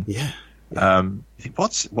children. Yeah. You think,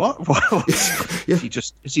 what? Is he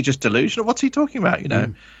just delusional? What's he talking about? I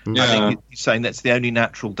think he's saying that's the only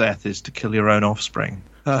natural death is to kill your own offspring.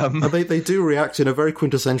 They do react in a very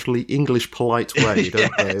quintessentially English polite way,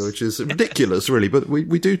 don't they? Which is ridiculous, really. But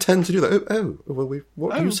we do tend to do that.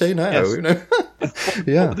 What do you say now? Yes.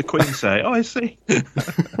 What would the Queen say? Oh, I see.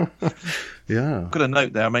 Yeah. I've got a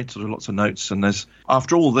note there. I made sort of lots of notes, and there's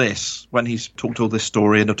after all this, when he's talked all this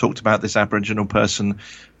story and I've talked about this Aboriginal person,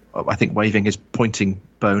 I think waving his pointing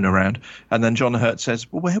bone around, and then John Hurt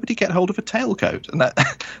says, "Well, where would he get hold of a tailcoat?" And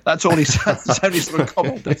that's all he says. That's only sort of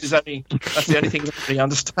comment. That's the only thing he really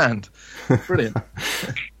understand. Brilliant.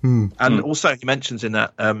 And also he mentions in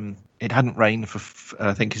that it hadn't rained for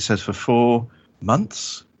I think he says for 4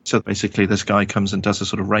 months. So basically, this guy comes and does a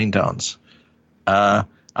sort of rain dance.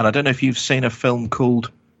 And I don't know if you've seen a film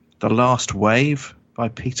called The Last Wave by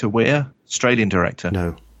Peter Weir, Australian director.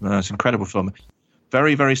 No. No, it's an incredible film.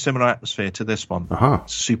 Very, very similar atmosphere to this one.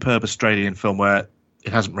 Superb Australian film where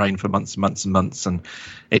it hasn't rained for months and months and months, and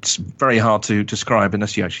it's very hard to describe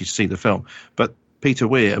unless you actually see the film. But Peter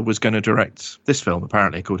Weir was going to direct this film,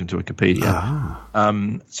 apparently, according to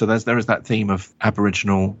Wikipedia. So there is that theme of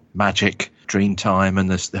Aboriginal magic, dream time, and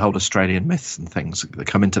the whole Australian myths and things that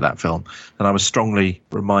come into that film. And I was strongly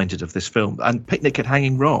reminded of this film. And Picnic at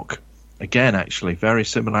Hanging Rock, again, actually, very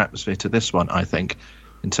similar atmosphere to this one, I think,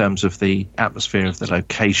 in terms of the atmosphere of the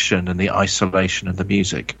location and the isolation and the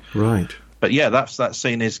music. Right. But yeah, that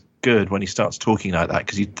scene is good when he starts talking like that,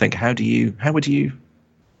 because you'd think, how would you?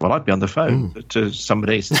 Well, I'd be on the phone to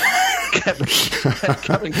somebody. Come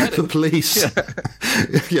and get the police.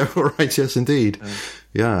 Yeah, all right, yes, indeed.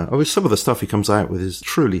 Yeah. I mean, some of the stuff he comes out with is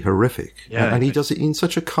truly horrific. Yeah. And he does it in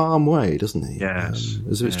such a calm way, doesn't he? Yes.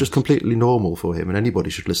 As if it's just completely normal for him, and anybody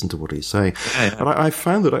should listen to what he's saying. Yeah. And I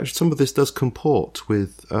found that actually some of this does comport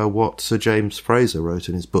with what Sir James Fraser wrote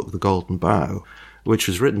in his book, The Golden Bough, which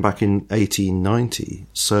was written back in 1890.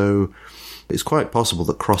 So it's quite possible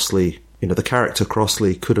that Crossley, the character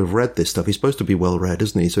Crossley, could have read this stuff. He's supposed to be well read,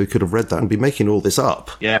 isn't he? So he could have read that and be making all this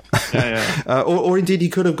up. Yeah. Or indeed he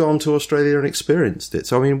could have gone to Australia and experienced it.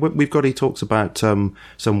 So, I mean, he talks about some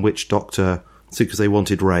witch doctor, because they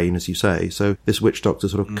wanted rain, as you say. So this witch doctor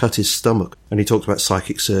sort of cut his stomach. And he talks about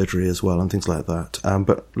psychic surgery as well and things like that.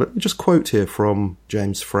 But let me just quote here from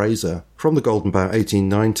James Fraser, from The Golden Bough,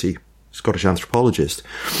 1890. Scottish anthropologist.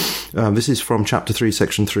 This is from Chapter 3,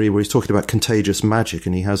 Section 3, where he's talking about contagious magic,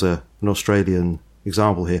 and he has an Australian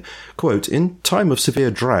example here. Quote, in time of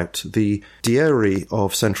severe drought, the Dieri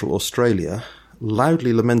of Central Australia,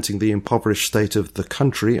 loudly lamenting the impoverished state of the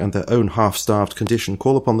country and their own half-starved condition,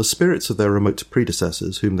 call upon the spirits of their remote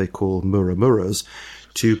predecessors, whom they call Muramuras,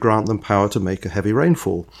 to grant them power to make a heavy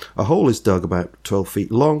rainfall. A hole is dug about 12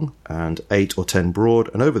 feet long and 8 or 10 broad,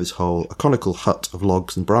 and over this hole a conical hut of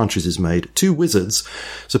logs and branches is made. 2 wizards,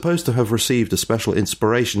 supposed to have received a special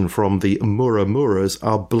inspiration from the Muramuras,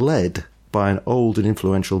 are bled by an old and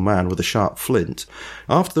influential man with a sharp flint.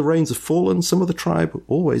 After the rains have fallen, some of the tribe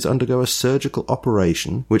always undergo a surgical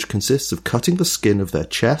operation, which consists of cutting the skin of their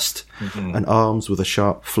chest and arms with a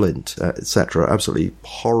sharp flint, etc. Absolutely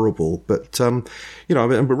horrible. But, but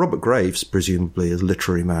Robert Graves, presumably as a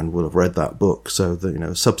literary man, will have read that book. So,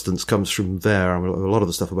 substance comes from there. I mean, a lot of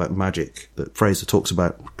the stuff about magic that Fraser talks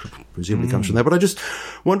about presumably comes from there. But I just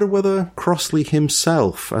wonder whether Crossley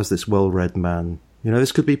himself, as this well-read man,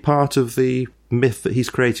 this could be part of the myth that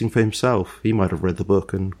he's creating for himself. He might have read the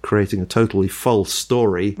book and creating a totally false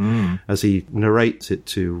story as he narrates it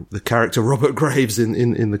to the character Robert Graves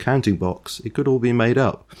in the counting box. It could all be made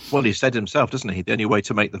up. Well, he said himself, doesn't he? The only way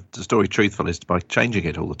to make the story truthful is by changing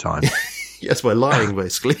it all the time. Yes, by lying,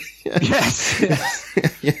 basically. Yes.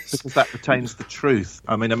 Because that retains the truth.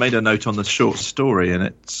 I mean, I made a note on the short story, and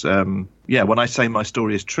it's, when I say my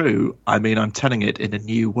story is true, I mean I'm telling it in a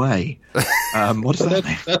new way. What does that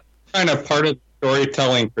mean? That's kind of part of the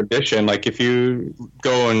storytelling tradition. Like, if you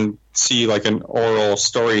go and see, like, an oral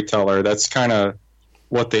storyteller, that's kind of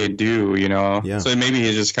what they do, Yeah. So maybe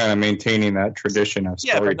he's just kind of maintaining that tradition of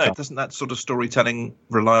storytelling. But no, doesn't that sort of storytelling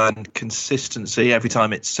rely on consistency? Every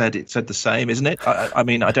time it said the same, isn't it? I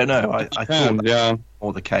mean, I don't know. I thought that was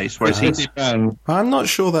more the case. Whereas I'm not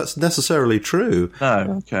sure that's necessarily true.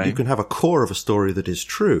 No, okay. You can have a core of a story that is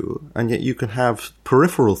true, and yet you can have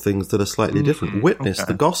peripheral things that are slightly different. Witness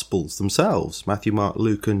the Gospels themselves, Matthew, Mark,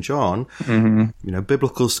 Luke, and John.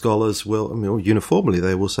 Biblical scholars will, uniformly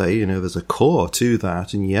they will say, there's a core to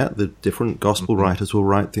that, and yet the different Gospel writers will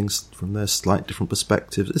write things from their slight different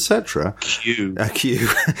perspectives, etc. Q.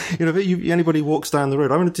 Anybody walks down the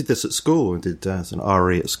road. I did this at school. I did an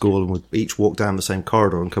RE at school, and we'd each walk down the same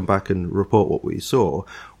corridor and come back and report what we saw.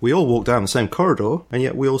 We all walked down the same corridor, and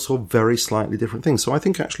yet we all saw very slightly different things. So I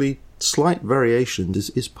think actually slight variation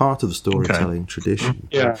is part of the storytelling tradition.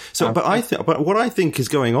 Yeah. So, but what I think is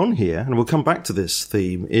going on here, and we'll come back to this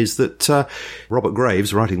theme, is that Robert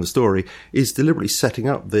Graves, writing the story, is deliberately setting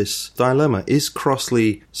up this dilemma. Is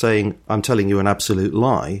Crossley saying, I'm telling you an absolute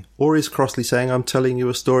lie, or is Crossley saying, I'm telling you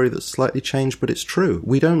a story that's slightly changed, but it's true?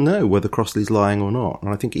 We don't know whether Crossley's lying or not.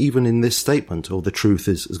 And I think even in this statement, the truth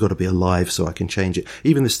has got to be alive so I can change it.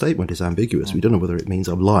 Even this statement is ambiguous. We don't know whether it means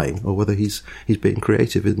I'm lying or whether he's being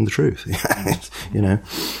creative in the truth.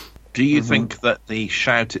 Do you think that the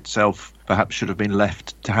shout itself perhaps should have been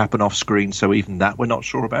left to happen off screen, so even that we're not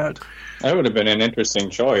sure about? That would have been an interesting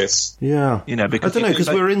choice. Yeah. Because I don't know, because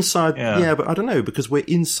we're inside... Yeah, but I don't know, because we're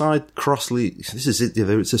inside Crossley... This is it,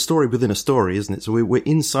 it's a story within a story, isn't it? So we're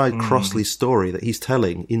inside Crossley's story that he's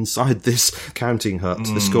telling inside this counting hut,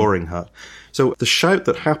 the scoring hut. So the shout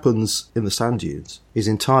that happens in the sand dunes is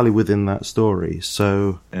entirely within that story.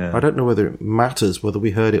 So I don't know whether it matters whether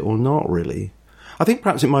we heard it or not, really. I think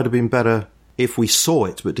perhaps it might have been better if we saw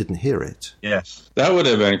it but didn't hear it. Yes. That would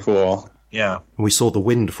have been cool. Yeah. And we saw the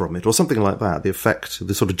wind from it, or something like that. The effect,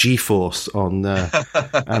 the sort of G-force on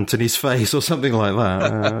Anthony's face, or something like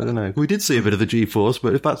that. I don't know. We did see a bit of the G-force,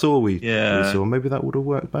 but if that's all we saw, maybe that would have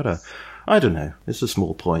worked better. I don't know. It's a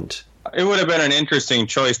small point. It would have been an interesting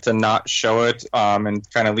choice to not show it and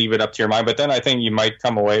kind of leave it up to your mind. But then I think you might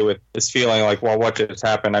come away with this feeling like, well, what just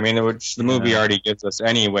happened? I mean, the movie already gives us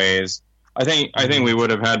anyways. I think we would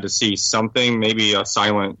have had to see something. Maybe a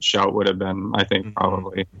silent shout would have been, I think,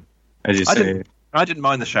 probably, as you say. I didn't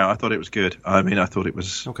mind the shout. I thought it was good. I mean, I thought it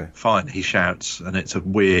was fine. He shouts, and it's a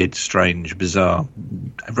weird, strange, bizarre,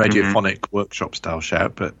 radiophonic workshop-style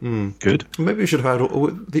shout, but good. Maybe we should have had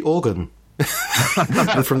the organ.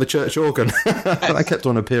 From the church organ. That kept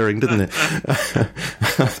on appearing, didn't it?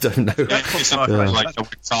 I don't know. Like a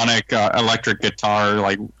sonic electric guitar,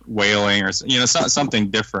 like wailing, or something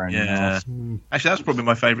different. Yeah. Actually, that's probably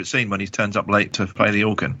my favourite scene when he turns up late to play the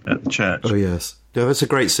organ at the church. Oh yes, yeah, that's a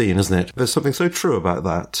great scene, isn't it? There's something so true about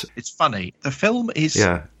that. It's funny. The film is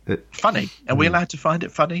funny. Are we allowed to find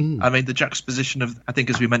it funny? I mean, the juxtaposition of, I think,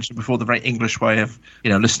 as we mentioned before, the very English way of,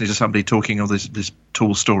 listening to somebody talking all these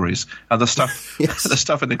tall stories, and the stuff, the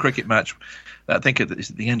stuff in the cricket match. I think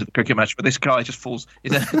it's at the end of the cricket match, but this guy just falls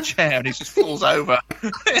in a chair and he just falls over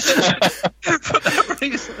for no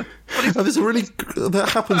reason. That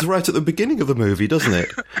happens right at the beginning of the movie, doesn't it?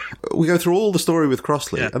 We go through all the story with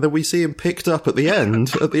Crossley, and then we see him picked up at the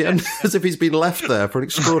end, as if he's been left there for an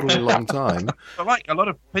extraordinarily long time. But like a lot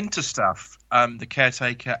of Pinter stuff, the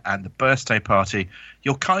caretaker and the birthday party,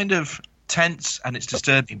 you're kind of tense and it's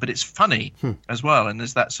disturbing, but it's funny as well, and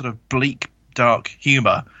there's that sort of bleak, dark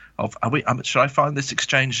humour. Should I find this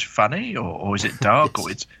exchange funny, or is it dark,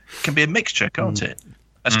 or it can be a mixture, can't it?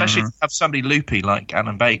 Especially if you have somebody loopy like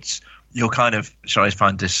Alan Bates, you're kind of, should I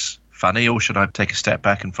find this funny, or should I take a step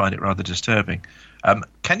back and find it rather disturbing?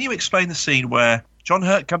 Can you explain the scene where John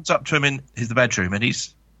Hurt comes up to him in the bedroom, and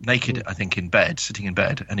he's naked, I think, in bed, sitting in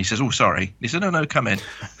bed, and he says, "Oh, sorry." And he said, "No, come in."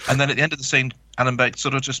 And then at the end of the scene, Alan Bates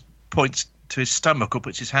sort of just points to his stomach, or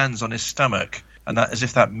puts his hands on his stomach, and that as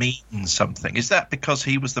if that means something. Is that because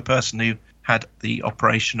he was the person who had the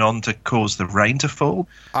operation on to cause the rain to fall?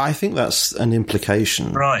 I think that's an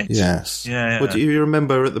implication. Right. Yes. Yeah. Well, do you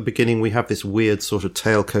remember at the beginning we have this weird sort of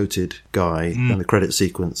tail-coated guy in the credit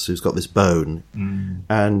sequence who's got this bone,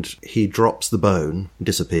 and he drops the bone,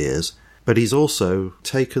 disappears, but he's also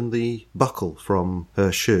taken the buckle from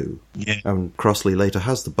her shoe. Yeah. And Crossley later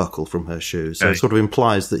has the buckle from her shoe. So it sort of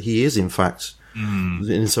implies that he is, in fact,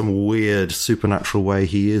 in some weird supernatural way,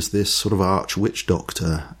 he is this sort of arch witch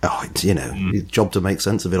doctor. Oh, it's, his job to make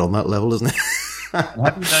sense of it on that level, isn't it? Have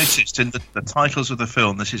you noticed in the titles of the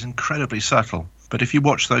film, this is incredibly subtle, but if you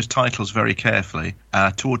watch those titles very carefully,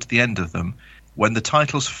 towards the end of them, when the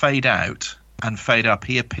titles fade out and fade up,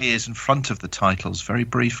 he appears in front of the titles very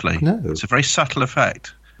briefly. No. It's a very subtle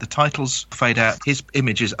effect. The titles fade out, his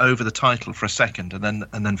image is over the title for a second and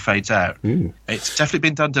then fades out. It's definitely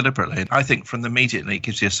been done deliberately. I think from immediately it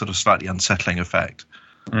gives you a sort of slightly unsettling effect.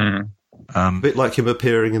 A bit like him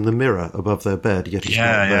appearing in the mirror above their bed, yet he's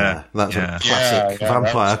not there. That's a classic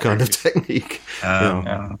vampire kind of technique.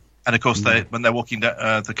 And of course, when they're walking,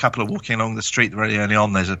 the couple are walking along the street very early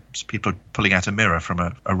on. There's people pulling out a mirror from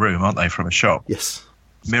a room, aren't they, from a shop? Yes.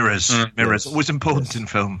 Mirrors, always important in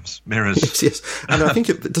films. Mirrors. Yes. And I think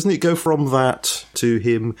doesn't it go from that to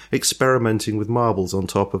him experimenting with marbles on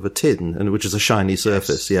top of a tin, and which is a shiny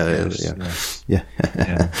surface? Yes. Yeah.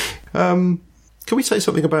 Can we say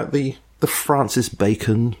something about the Francis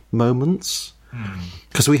Bacon moments?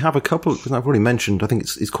 Because we have a couple. I've already mentioned. I think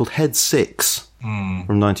it's called Head 6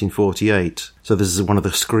 from 1948. So this is one of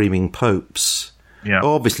the screaming popes. Yeah.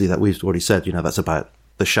 Obviously, that we've already said. That's about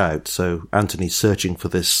the shout. So Anthony's searching for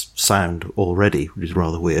this sound already, which is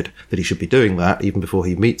rather weird that he should be doing that even before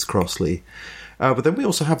he meets Crossley. But then we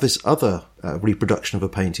also have this other reproduction of a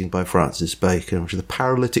painting by Francis Bacon, which is the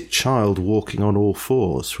paralytic child walking on all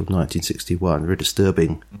fours from 1961. Very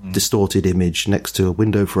disturbing, distorted image next to a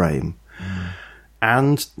window frame.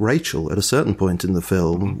 and Rachel at a certain point in the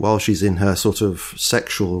film, while she's in her sort of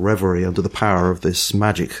sexual reverie under the power of this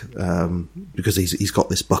magic, because he's got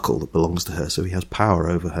this buckle that belongs to her, so he has power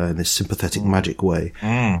over her in this sympathetic magic way.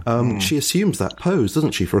 She assumes that pose,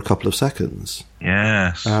 doesn't she, for a couple of seconds?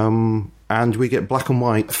 Yes. And we get black and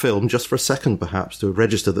white film just for a second, perhaps, to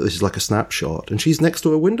register that this is like a snapshot. And she's next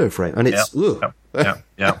to a window frame. And it's...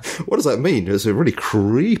 Yep. What does that mean? It's a really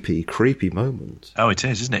creepy moment. Oh, it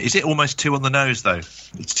is, isn't it? Is it almost too on the nose, though?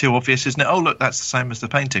 It's too obvious, isn't it? Oh, look, that's the same as the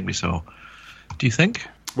painting we saw. Do you think?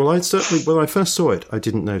 Well, when I first saw it, I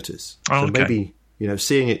didn't notice. Oh, so maybe,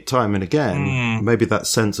 seeing it time and again, maybe that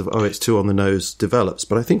sense of, it's too on the nose develops.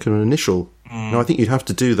 But I think I think you'd have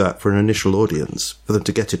to do that for an initial audience for them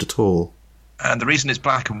to get it at all. And the reason it's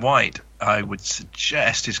black and white, I would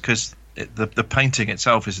suggest, is because the painting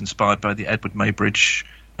itself is inspired by the Edward Maybridge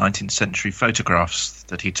 19th century photographs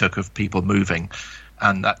that he took of people moving,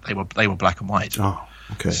 and that they were black and white. Oh,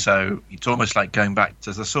 okay. So it's almost like going back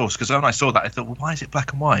to the source. Because when I saw that, I thought, well, why is it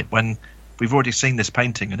black and white when we've already seen this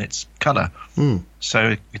painting and it's colour?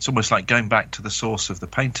 So it's almost like going back to the source of the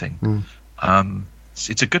painting.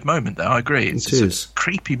 It's a good moment, though. I agree. It's a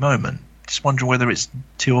creepy moment. Just wondering whether it's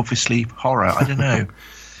too obviously horror. I don't know.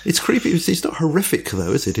 It's creepy. It's not horrific,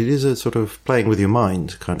 though, is it? It is a sort of playing with your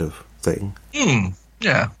mind kind of thing.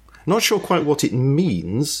 Yeah. Not sure quite what it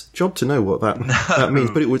means. Job to know what that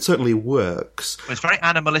means, but it certainly works. Well, it's very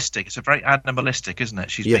animalistic. It's a very animalistic, isn't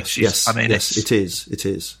it? Yes. I mean, yes, it is. It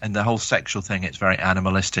is. And the whole sexual thing, it's very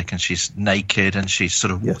animalistic, and she's naked, and she's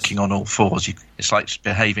sort of walking on all fours. It's like she's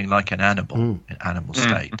behaving like an animal, in animal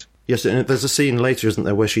state. Yes, and there's a scene later, isn't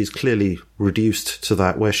there, where she's clearly reduced to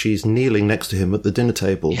that, where she's kneeling next to him at the dinner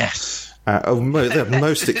table. Yes.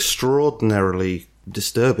 Most extraordinarily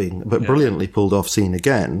disturbing, but brilliantly pulled off scene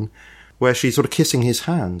again, where she's sort of kissing his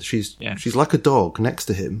hand. She's like a dog next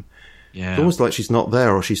to him. Yeah. It's almost like she's not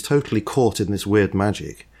there, or she's totally caught in this weird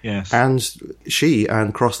magic. Yes. And she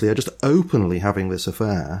and Crossley are just openly having this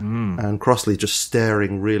affair, and Crossley just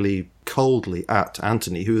staring really coldly at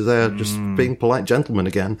Anthony, who is there just being polite gentleman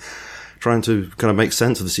again, trying to kind of make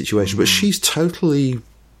sense of the situation. But she's totally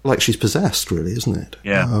like she's possessed, really, isn't it?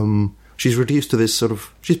 Yeah. She's reduced to this sort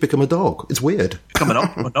of... She's become a dog. It's weird. Become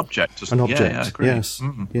an object. An object, yeah, I agree. Yes.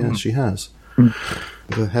 Yes, she has.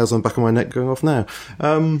 The hairs on the back of my neck going off now.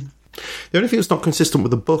 The only thing that's not consistent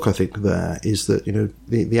with the book, I think, there, is that,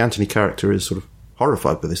 the Anthony character is sort of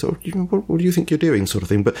horrified by this. What do you think you're doing, sort of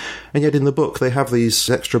thing? And yet in the book, they have these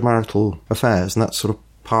extramarital affairs, and that's sort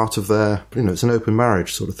of part of their... it's an open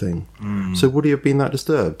marriage sort of thing. So would he have been that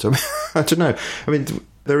disturbed? I don't know. I mean...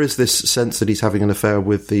 There is this sense that he's having an affair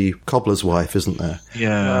with the cobbler's wife, isn't there?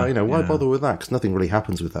 Yeah. Why bother with that? Because nothing really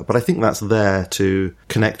happens with that. But I think that's there to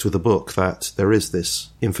connect with the book, that there is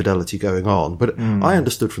this infidelity going on. But I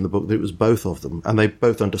understood from the book that it was both of them, and they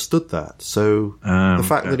both understood that. So the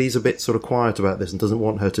fact that he's a bit sort of quiet about this and doesn't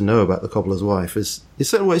want her to know about the cobbler's wife is in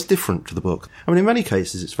certain ways different to the book. I mean, in many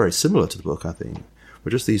cases, it's very similar to the book, I think.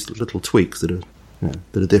 But just these little tweaks that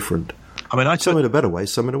are different. I mean, some in a better way,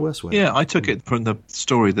 some in a worse way. Yeah, I took it from the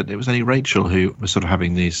story that it was only Rachel who was sort of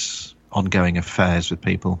having these ongoing affairs with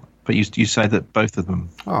people. But you say that both of them...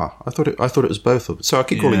 I thought it was both of them. So I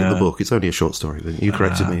keep calling it the book. It's only a short story. You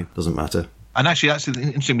corrected me. It doesn't matter. And actually, that's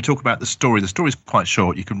interesting. We talk about the story. The story's quite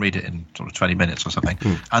short. You can read it in sort of 20 minutes or something.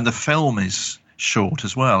 And the film is short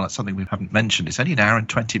as well. That's something we haven't mentioned. It's only an hour and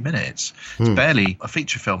 20 minutes. It's barely a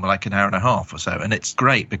feature film, like an hour and a half or so. And it's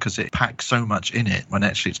great because it packs so much in it when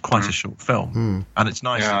actually it's quite a short film. And it's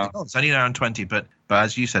nice. Yeah. It's only an hour and 20, but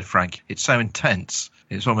as you said, Frank, it's so intense.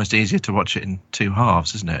 It's almost easier to watch it in two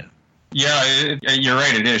halves, isn't it? Yeah, you're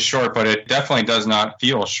right. It is short, but it definitely does not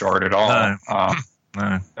feel short at all.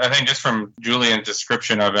 No. I think just from Julian's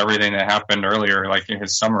description of everything that happened earlier, like in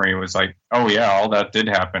his summary, was like, oh yeah, all that did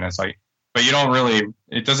happen. It's like, but you don't really,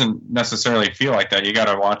 it doesn't necessarily feel like that. You got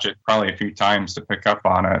to watch it probably a few times to pick up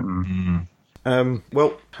on it. And,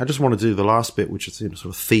 well, I just want to do the last bit, which is sort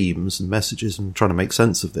of themes and messages and trying to make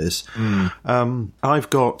sense of this. I've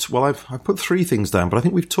put three things down, but I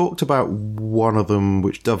think we've talked about one of them,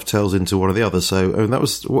 which dovetails into one of the others. So that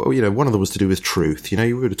was, one of them was to do with truth.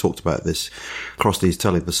 You would have talked about this. Crossley's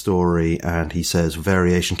telling the story, and he says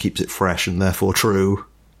variation keeps it fresh and therefore true.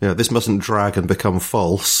 This mustn't drag and become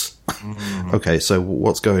false. Okay, so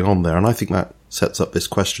what's going on there? And I think that sets up this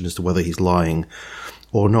question as to whether he's lying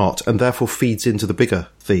or not, and therefore feeds into the bigger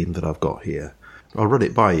theme that I've got here. I'll run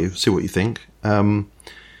it by you, see what you think. I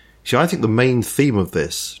think the main theme of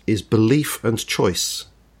this is belief and choice.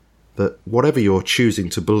 That whatever you're choosing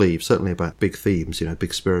to believe, certainly about big themes,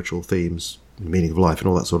 big spiritual themes, meaning of life and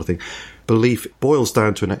all that sort of thing, belief boils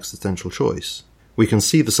down to an existential choice. We can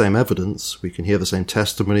see the same evidence, we can hear the same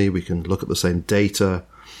testimony, we can look at the same data,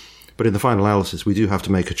 but in the final analysis we do have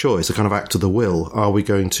to make a choice, a kind of act of the will. Are we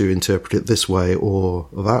going to interpret it this way or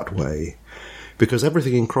that way? Because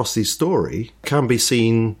everything in Crossley's story can be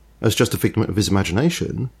seen as just a figment of his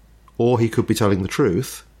imagination, or he could be telling the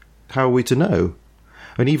truth. How are we to know?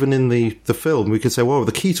 And even in the film, we could say, well,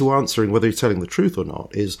 the key to answering whether he's telling the truth or not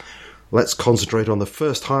is, let's concentrate on the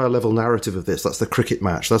first higher level narrative of this. That's the cricket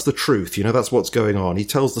match. That's the truth. That's what's going on. He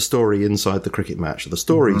tells the story inside the cricket match. The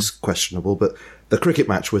story's questionable, but the cricket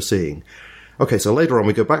match we're seeing. Okay, so later on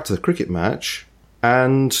we go back to the cricket match,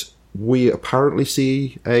 and we apparently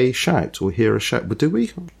see a shout, or hear a shout. But do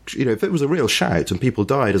we? If it was a real shout and people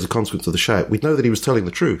died as a consequence of the shout, we'd know that he was telling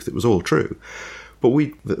the truth. It was all true. But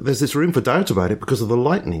there's this room for doubt about it because of the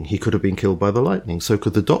lightning. He could have been killed by the lightning. So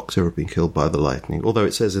could the doctor have been killed by the lightning? Although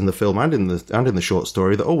it says in the film and in the short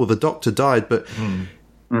story that, the doctor died, but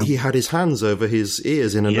he had his hands over his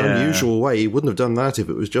ears in an unusual way. He wouldn't have done that if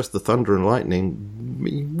it was just the thunder and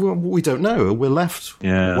lightning. Well, we don't know. We're left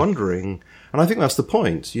wondering. And I think that's the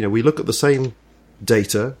point. We look at the same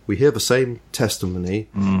data, we hear the same testimony,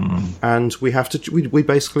 and we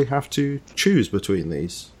basically have to choose between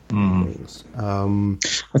these.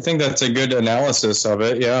 I think that's a good analysis of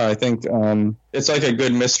it. Yeah, I think it's like a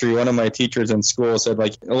good mystery. One of my teachers in school said,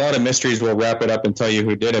 like, a lot of mysteries will wrap it up and tell you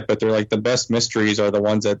who did it, but they're like the best mysteries are the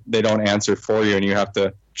ones that they don't answer for you, and you have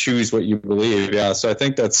to choose what you believe. Yeah, so I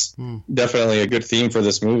think that's definitely a good theme for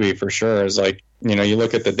this movie, for sure. Is like, you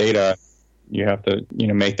look at the data, you have to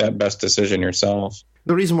make that best decision yourself.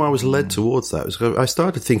 The reason why I was led towards that was because I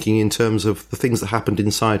started thinking in terms of the things that happened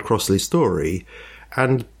inside Crossley's story.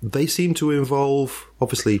 And they seem to involve,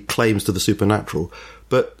 obviously, claims to the supernatural,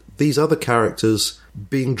 but these other characters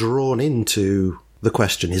being drawn into the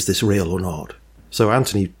question, is this real or not? So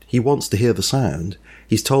Anthony, he wants to hear the sound.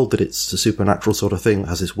 He's told that it's a supernatural sort of thing,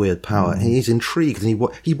 has this weird power, and he's intrigued, and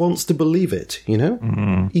he wants to believe it,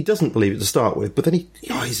 He doesn't believe it to start with, but then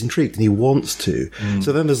he's intrigued, and he wants to.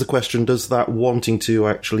 So then there's the question, does that wanting to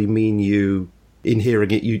actually mean you, in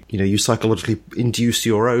hearing it, you psychologically induce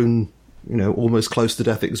your own almost close to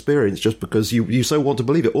death experience just because you so want to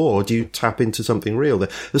believe it, or do you tap into something real there?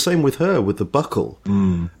 The same with her, with the buckle.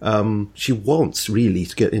 She wants really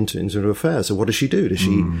to get into an affair. So what does she do?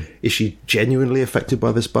 Is she genuinely affected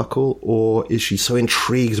by this buckle, or is she so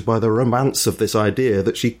intrigued by the romance of this idea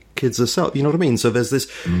that she kids herself? You know what I mean? So there's this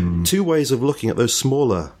two ways of looking at those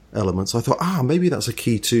smaller elements. I thought, maybe that's a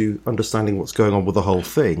key to understanding what's going on with the whole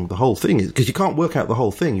thing. The whole thing is, because you can't work out the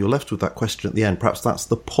whole thing, you're left with that question at the end. Perhaps that's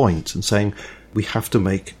the point, and saying we have to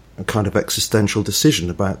make a kind of existential decision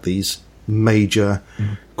about these major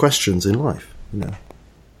questions in life.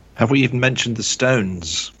 Have we even mentioned the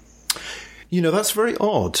stones? That's very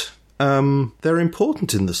odd. They're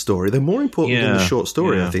important in the story. They're more important in the short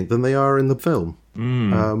story, I think, than they are in the film.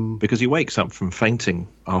 Because he wakes up from fainting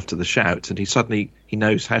after the shout, and he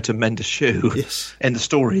knows how to mend a shoe. Yes. In the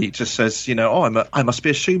story, he just says, I must be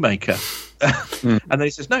a shoemaker. And then he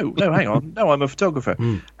says, no, hang on, no, I'm a photographer.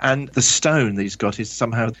 And the stone that he's got is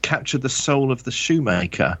somehow captured the soul of the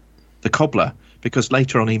shoemaker, the cobbler. Because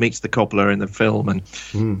later on he meets the cobbler in the film, and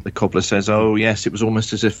the cobbler says, oh, yes, it was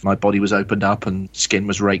almost as if my body was opened up and skin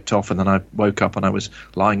was raked off, and then I woke up and I was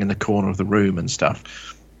lying in the corner of the room and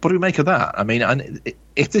stuff. What do we make of that? I mean,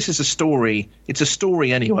 if this is a story, it's a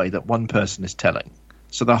story anyway that one person is telling.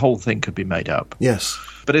 So the whole thing could be made up. Yes.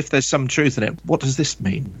 But if there's some truth in it, what does this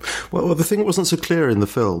mean? Well, the thing that wasn't so clear in the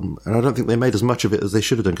film, and I don't think they made as much of it as they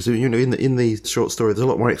should have done, because, in the short story, there's a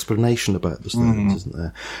lot more explanation about the stones, isn't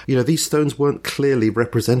there? These stones weren't clearly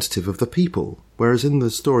representative of the people, whereas in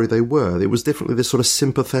the story they were. It was definitely this sort of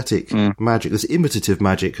sympathetic magic, this imitative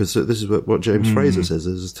magic, because this is what James Fraser says.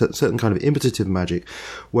 There's a certain kind of imitative magic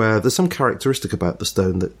where there's some characteristic about the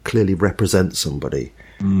stone that clearly represents somebody.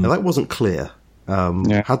 Now, that wasn't clear.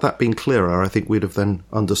 Had that been clearer, I think we'd have then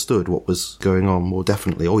understood what was going on more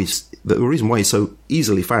definitely. The reason why he so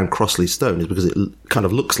easily found Crossley's stone is because it kind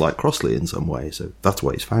of looks like Crossley in some way, so that's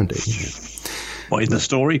why he's found it. What, in the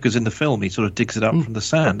story? Because in the film he sort of digs it up from the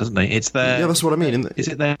sand, doesn't he? It's there. Yeah, that's what I mean. Is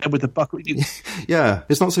it there with the bucket? Yeah,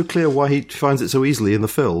 it's not so clear why he finds it so easily in the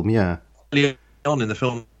film, yeah. Early on in the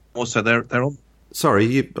film also, they're on...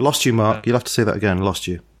 Sorry, lost you, Mark. You'll have to say that again, lost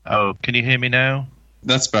you. Oh, can you hear me now?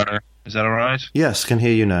 That's better. Is that all right? Yes, can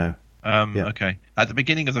hear you now. Okay. At the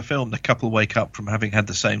beginning of the film, the couple wake up from having had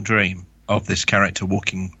the same dream of this character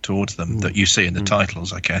walking towards them that you see in the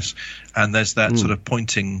titles, I guess. And there's that sort of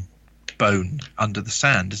pointing bone under the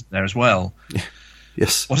sand, isn't there, as well?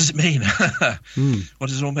 Yes. What does it mean? What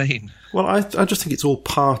does it all mean? Well, I just think it's all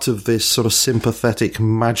part of this sort of sympathetic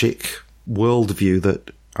magic worldview that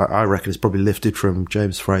I reckon it's probably lifted from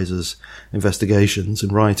James Fraser's investigations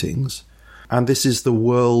and writings. And this is the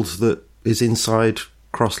world that is inside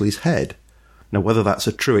Crossley's head. Now, whether that's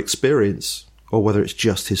a true experience or whether it's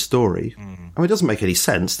just his story, I mean, it doesn't make any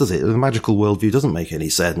sense, does it? The magical worldview doesn't make any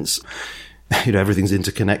sense. Everything's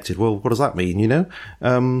interconnected. Well, what does that mean,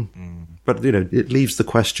 But, it leaves the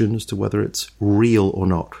question as to whether it's real or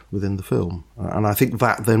not within the film. And I think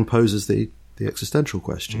that then poses the existential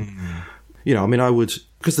question. I would,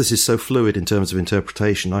 because this is so fluid in terms of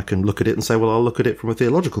interpretation, I can look at it and say, well, I'll look at it from a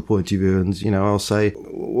theological point of view. And, I'll say,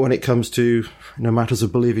 when it comes to matters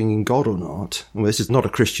of believing in God or not, well, this is not a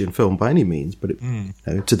Christian film by any means, but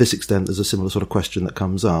to this extent, there's a similar sort of question that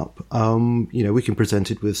comes up. We can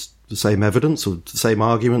present it with the same evidence or the same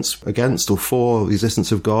arguments against or for the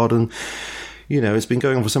existence of God. And, it's been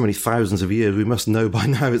going on for so many thousands of years. We must know by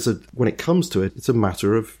now when it comes to it, it's a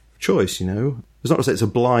matter of choice, It's not to say it's a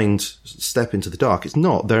blind step into the dark. It's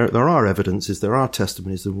not. There are evidences, there are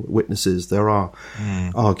testimonies, there are witnesses, there are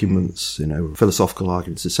arguments, philosophical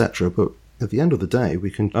arguments, etc. But at the end of the day,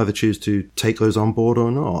 we can either choose to take those on board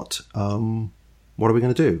or not. What are we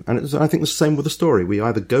going to do? And I think it's the same with the story. We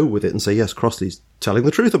either go with it and say, yes, Crossley's telling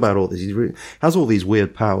the truth about all this. He has all these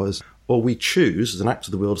weird powers. Or we choose, as an actor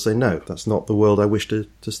of the world, to say, no, that's not the world I wish to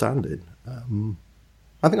stand in.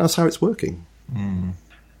 I think that's how it's working.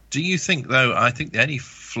 Do you think, though, I think the only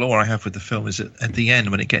flaw I have with the film is at the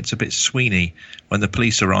end when it gets a bit Sweeney, when the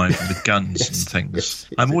police arrive with guns and things. Yes,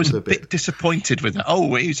 I'm always a bit disappointed with that.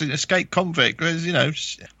 Oh, he's an escaped convict.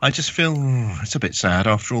 I just feel it's a bit sad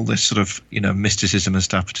after all this sort of, mysticism and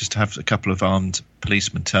stuff, just to have a couple of armed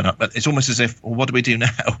policemen turn up. But it's almost as if, well, what do we do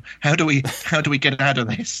now? How do we get out of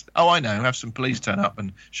this? Oh, I know, have some police turn up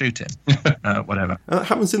and shoot him. Whatever. That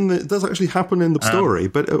happens it does actually happen in the story,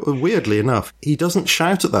 but weirdly enough, he doesn't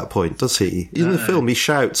shout at that point, does he? In the film, he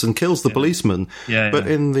shouts and kills the policeman. But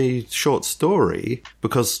in the short story,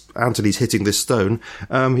 because Anthony's hitting this stone,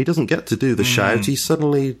 he doesn't get to do the shout. He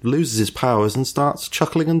suddenly loses his powers and starts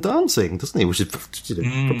chuckling and dancing, doesn't he? Which is,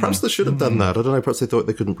 perhaps they should have done that. I don't know. Perhaps they thought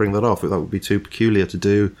they couldn't bring that off. That would be too peculiar to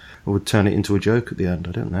do, or would turn it into a joke at the end.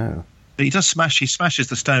 I don't know. He smashes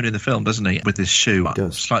the stone in the film, doesn't he, with his shoe? He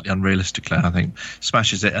does. Slightly unrealistically, I think.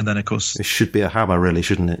 Smashes it, and then, of course... It should be a hammer, really,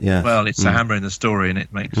 shouldn't it? Yeah. Well, it's a hammer in the story, and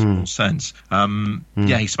it makes more sense.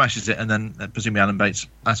 Yeah, he smashes it, and then, presumably, Alan Bates,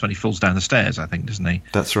 that's when he falls down the stairs, I think, doesn't he?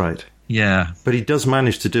 That's right. Yeah. But he does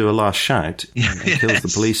manage to do a last shout. Kills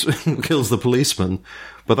the policeman.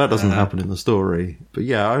 But that doesn't happen in the story. But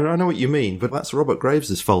yeah, I know what you mean. But that's Robert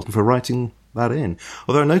Graves' fault for writing that in.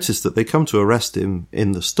 Although I noticed that they come to arrest him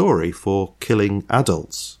in the story for killing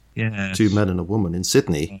adults. Yes. 2 men and a woman in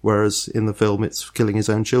Sydney, whereas in the film it's killing his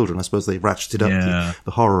own children. I suppose they ratcheted up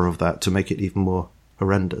the horror of that to make it even more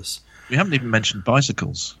horrendous. We haven't even mentioned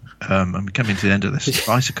bicycles. I'm coming to the end of this.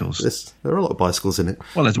 Bicycles. There are a lot of bicycles in it.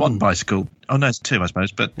 Well, there's one bicycle. Oh, no, it's two, I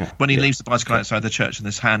suppose. But when he leaves the bicycle outside the church and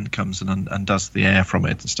this hand comes and does the air from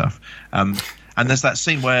it and stuff. And there's that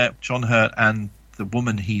scene where John Hurt and the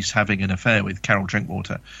woman he's having an affair with, Carol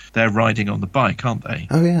Drinkwater, they're riding on the bike, aren't they?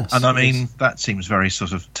 Oh, yes. And I mean, that seems very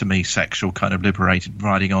sort of, to me, sexual, kind of liberated,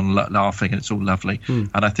 riding on, laughing, and it's all lovely.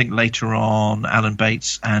 And I think later on, Alan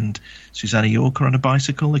Bates and Susanna York are on a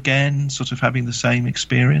bicycle again, sort of having the same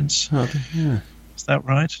experience. Oh, yeah. Is that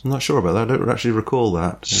right? I'm not sure about that. I don't actually recall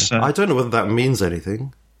that. So, I don't know whether that means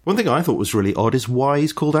anything. One thing I thought was really odd is why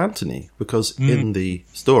he's called Anthony, because in the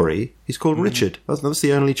story he's called Richard. That's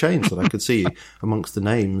the only change that I could see amongst the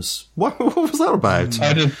names. What was that about?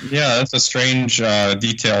 That's a strange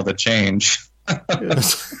detail to change.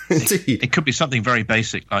 Yes, indeed. It could be something very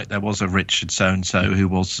basic, like there was a Richard so-and-so who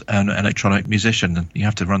was an electronic musician, and you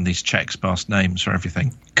have to run these checks past names for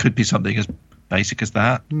everything. Could be something as basic as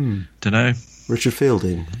that. Don't know. Richard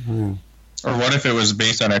Fielding. Or what if it was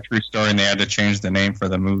based on a true story and they had to change the name for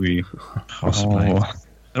the movie? Possibly. There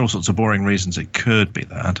are all sorts of boring reasons it could be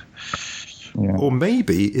that. Yeah. Or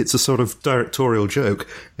maybe it's a sort of directorial joke.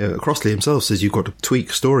 Crossley himself says you've got to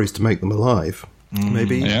tweak stories to make them alive.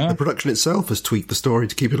 Maybe the production itself has tweaked the story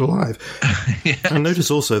to keep it alive. And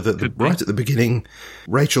notice also that right at the beginning,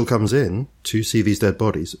 Rachel comes in to see these dead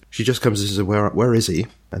bodies. She just comes and says, where is he?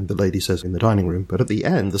 And the lady says, in the dining room. But at the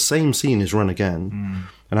end, the same scene is run again.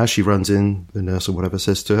 And as she runs in, the nurse or whatever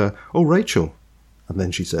says to her, oh, Rachel. And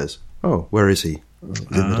then she says, oh, where is he? He's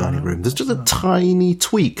in the dining room. There's just a tiny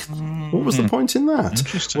tweak. What was the point in that?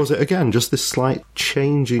 Was it, again, just this slight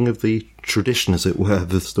changing of the tradition, as it were, of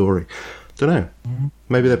the story? Don't know. Mm-hmm.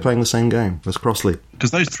 Maybe they're playing the same game as Crossley. Because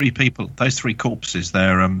those three corpses,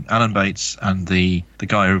 they're Alan Bates and the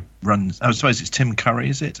guy who runs... I suppose it's Tim Curry,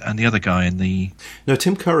 is it? And the other guy in the... No,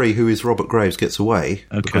 Tim Curry, who is Robert Graves, gets away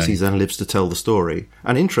because he then lives to tell the story.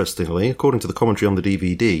 And interestingly, according to the commentary on the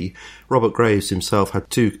DVD, Robert Graves himself had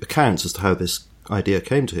two accounts as to how this idea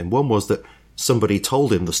came to him. One was that somebody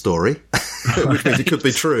told him the story, which means it could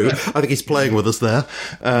be true. I think he's playing with us there.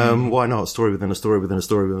 Why not? Story within a story within a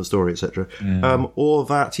story within a story, etc. Yeah. Or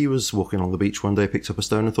that he was walking along the beach one day, picked up a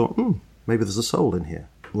stone and thought, maybe there's a soul in here.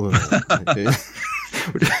 Well,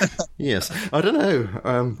 yes. I don't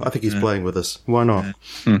know. I think he's playing with us. Why not?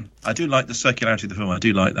 I do like the circularity of the film. I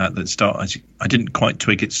do like that start. I didn't quite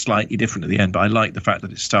twig it slightly different at the end, but I like the fact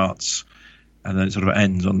that it starts and then it sort of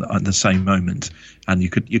ends on the same moment, and you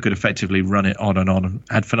could effectively run it on and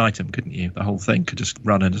ad infinitum, couldn't you? The whole thing could just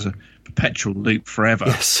run it as a perpetual loop forever.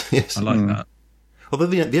 Yes. I like that. Although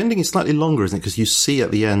the ending is slightly longer, isn't it? Because you see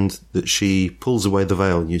at the end that she pulls away the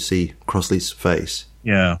veil and you see Crossley's face.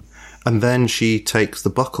 Yeah. And then she takes the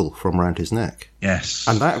buckle from around his neck. Yes.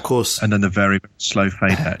 And that, of course... And then the very slow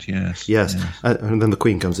fade out, yes. Yes. And then the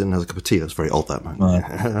Queen comes in and has a cup of tea. That's very odd, that, man. Right.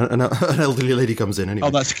 An elderly lady comes in anyway. Oh,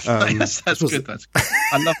 that's good. That's good.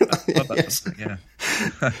 I love that. Yes. Yeah.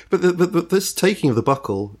 But this taking of the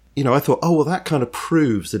buckle, I thought, well, that kind of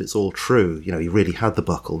proves that it's all true. He really had the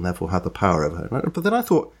buckle and therefore had the power over her. But then I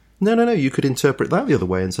thought, no, you could interpret that the other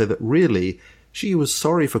way and say that really she was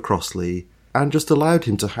sorry for Crossley and just allowed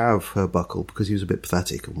him to have her buckle because he was a bit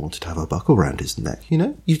pathetic and wanted to have her buckle around his neck.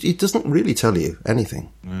 It doesn't really tell you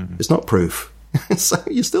anything. Mm. It's not proof. So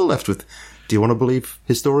you're still left with, do you want to believe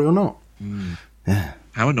his story or not? Mm. Yeah.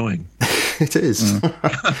 How annoying. It is.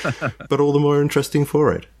 But all the more interesting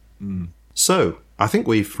for it. Mm. So, I think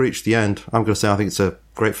we've reached the end. I'm going to say I think it's a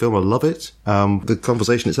great film. I love it. The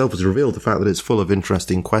conversation itself has revealed the fact that it's full of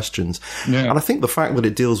interesting questions. Yeah. And I think the fact that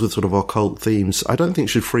it deals with sort of occult themes, I don't think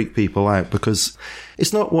should freak people out because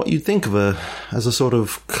it's not what you'd think of as a sort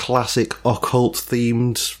of classic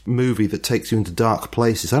occult-themed movie that takes you into dark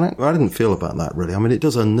places. I didn't feel about that, really. I mean, it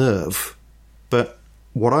does unnerve, but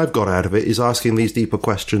what I've got out of it is asking these deeper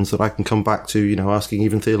questions that I can come back to, asking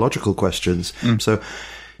even theological questions. So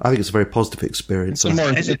I think it's a very positive experience.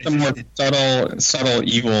 It's a more subtle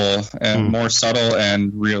evil, and more subtle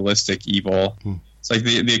and realistic evil. It's like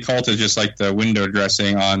the occult is just like the window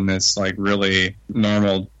dressing on this like really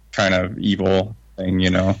normal kind of evil thing,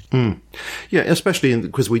 Yeah, especially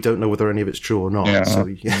because we don't know whether any of it's true or not. Yeah. So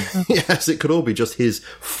yes, it could all be just his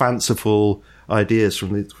fanciful ideas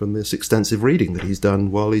from this extensive reading that he's done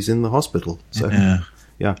while he's in the hospital. So. Yeah.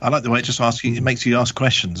 I like the way it makes you ask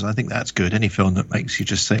questions. I think that's good. Any film that makes you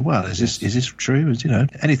just say, well, is this true?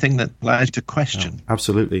 Anything that allows you to question. Yeah,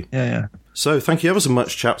 absolutely. Yeah. So thank you ever so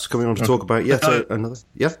much, chaps, for coming on to talk about yet another...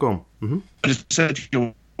 Yeah, go on. Mm-hmm. I just said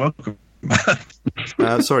you're welcome.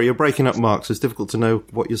 Sorry, you're breaking up, Mark, so it's difficult to know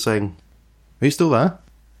what you're saying. Are you still there?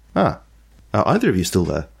 Either of you still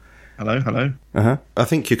there? Hello? Uh-huh. I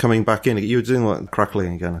think you're coming back in. You were doing like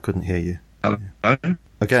crackling again. I couldn't hear you. Hello?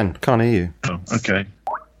 Again, can't hear you. Oh, okay.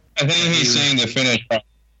 I think he's saying the finish.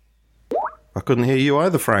 I couldn't hear you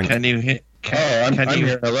either, Frank. Can you hear? I'm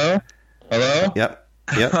here. Hello? Yep.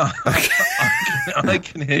 I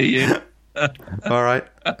can hear you. All right.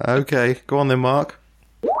 Okay. Go on then, Mark.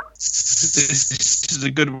 This is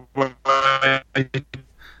a good way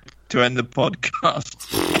to end the podcast.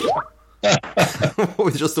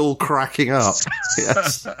 We're just all cracking up.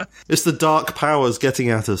 Yes. It's the dark powers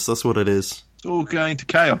getting at us. That's what it is. It's all going to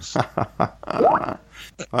chaos.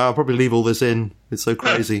 I'll probably leave all this in. It's so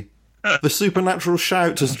crazy. The supernatural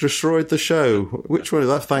shout has destroyed the show. Which one is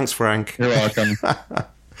that? Thanks, Frank. You're welcome.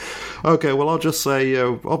 Okay, well, I'll just say,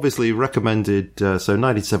 obviously recommended, so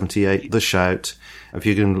 1978, The Shout. If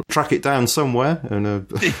you can track it down somewhere in a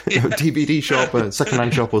DVD shop, a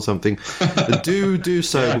second-hand shop or something, do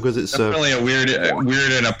so because it's definitely a weird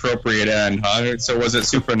and appropriate end, huh? So was it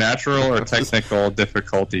supernatural or technical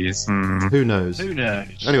difficulties? Who knows?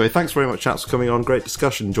 Anyway, thanks very much, chaps, for coming on. Great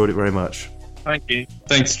discussion. Enjoyed it very much. Thank you.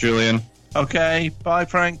 Thanks, Julian. Okay. Bye,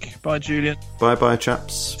 Frank. Bye, Julian. Bye,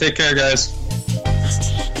 chaps. Take care, guys.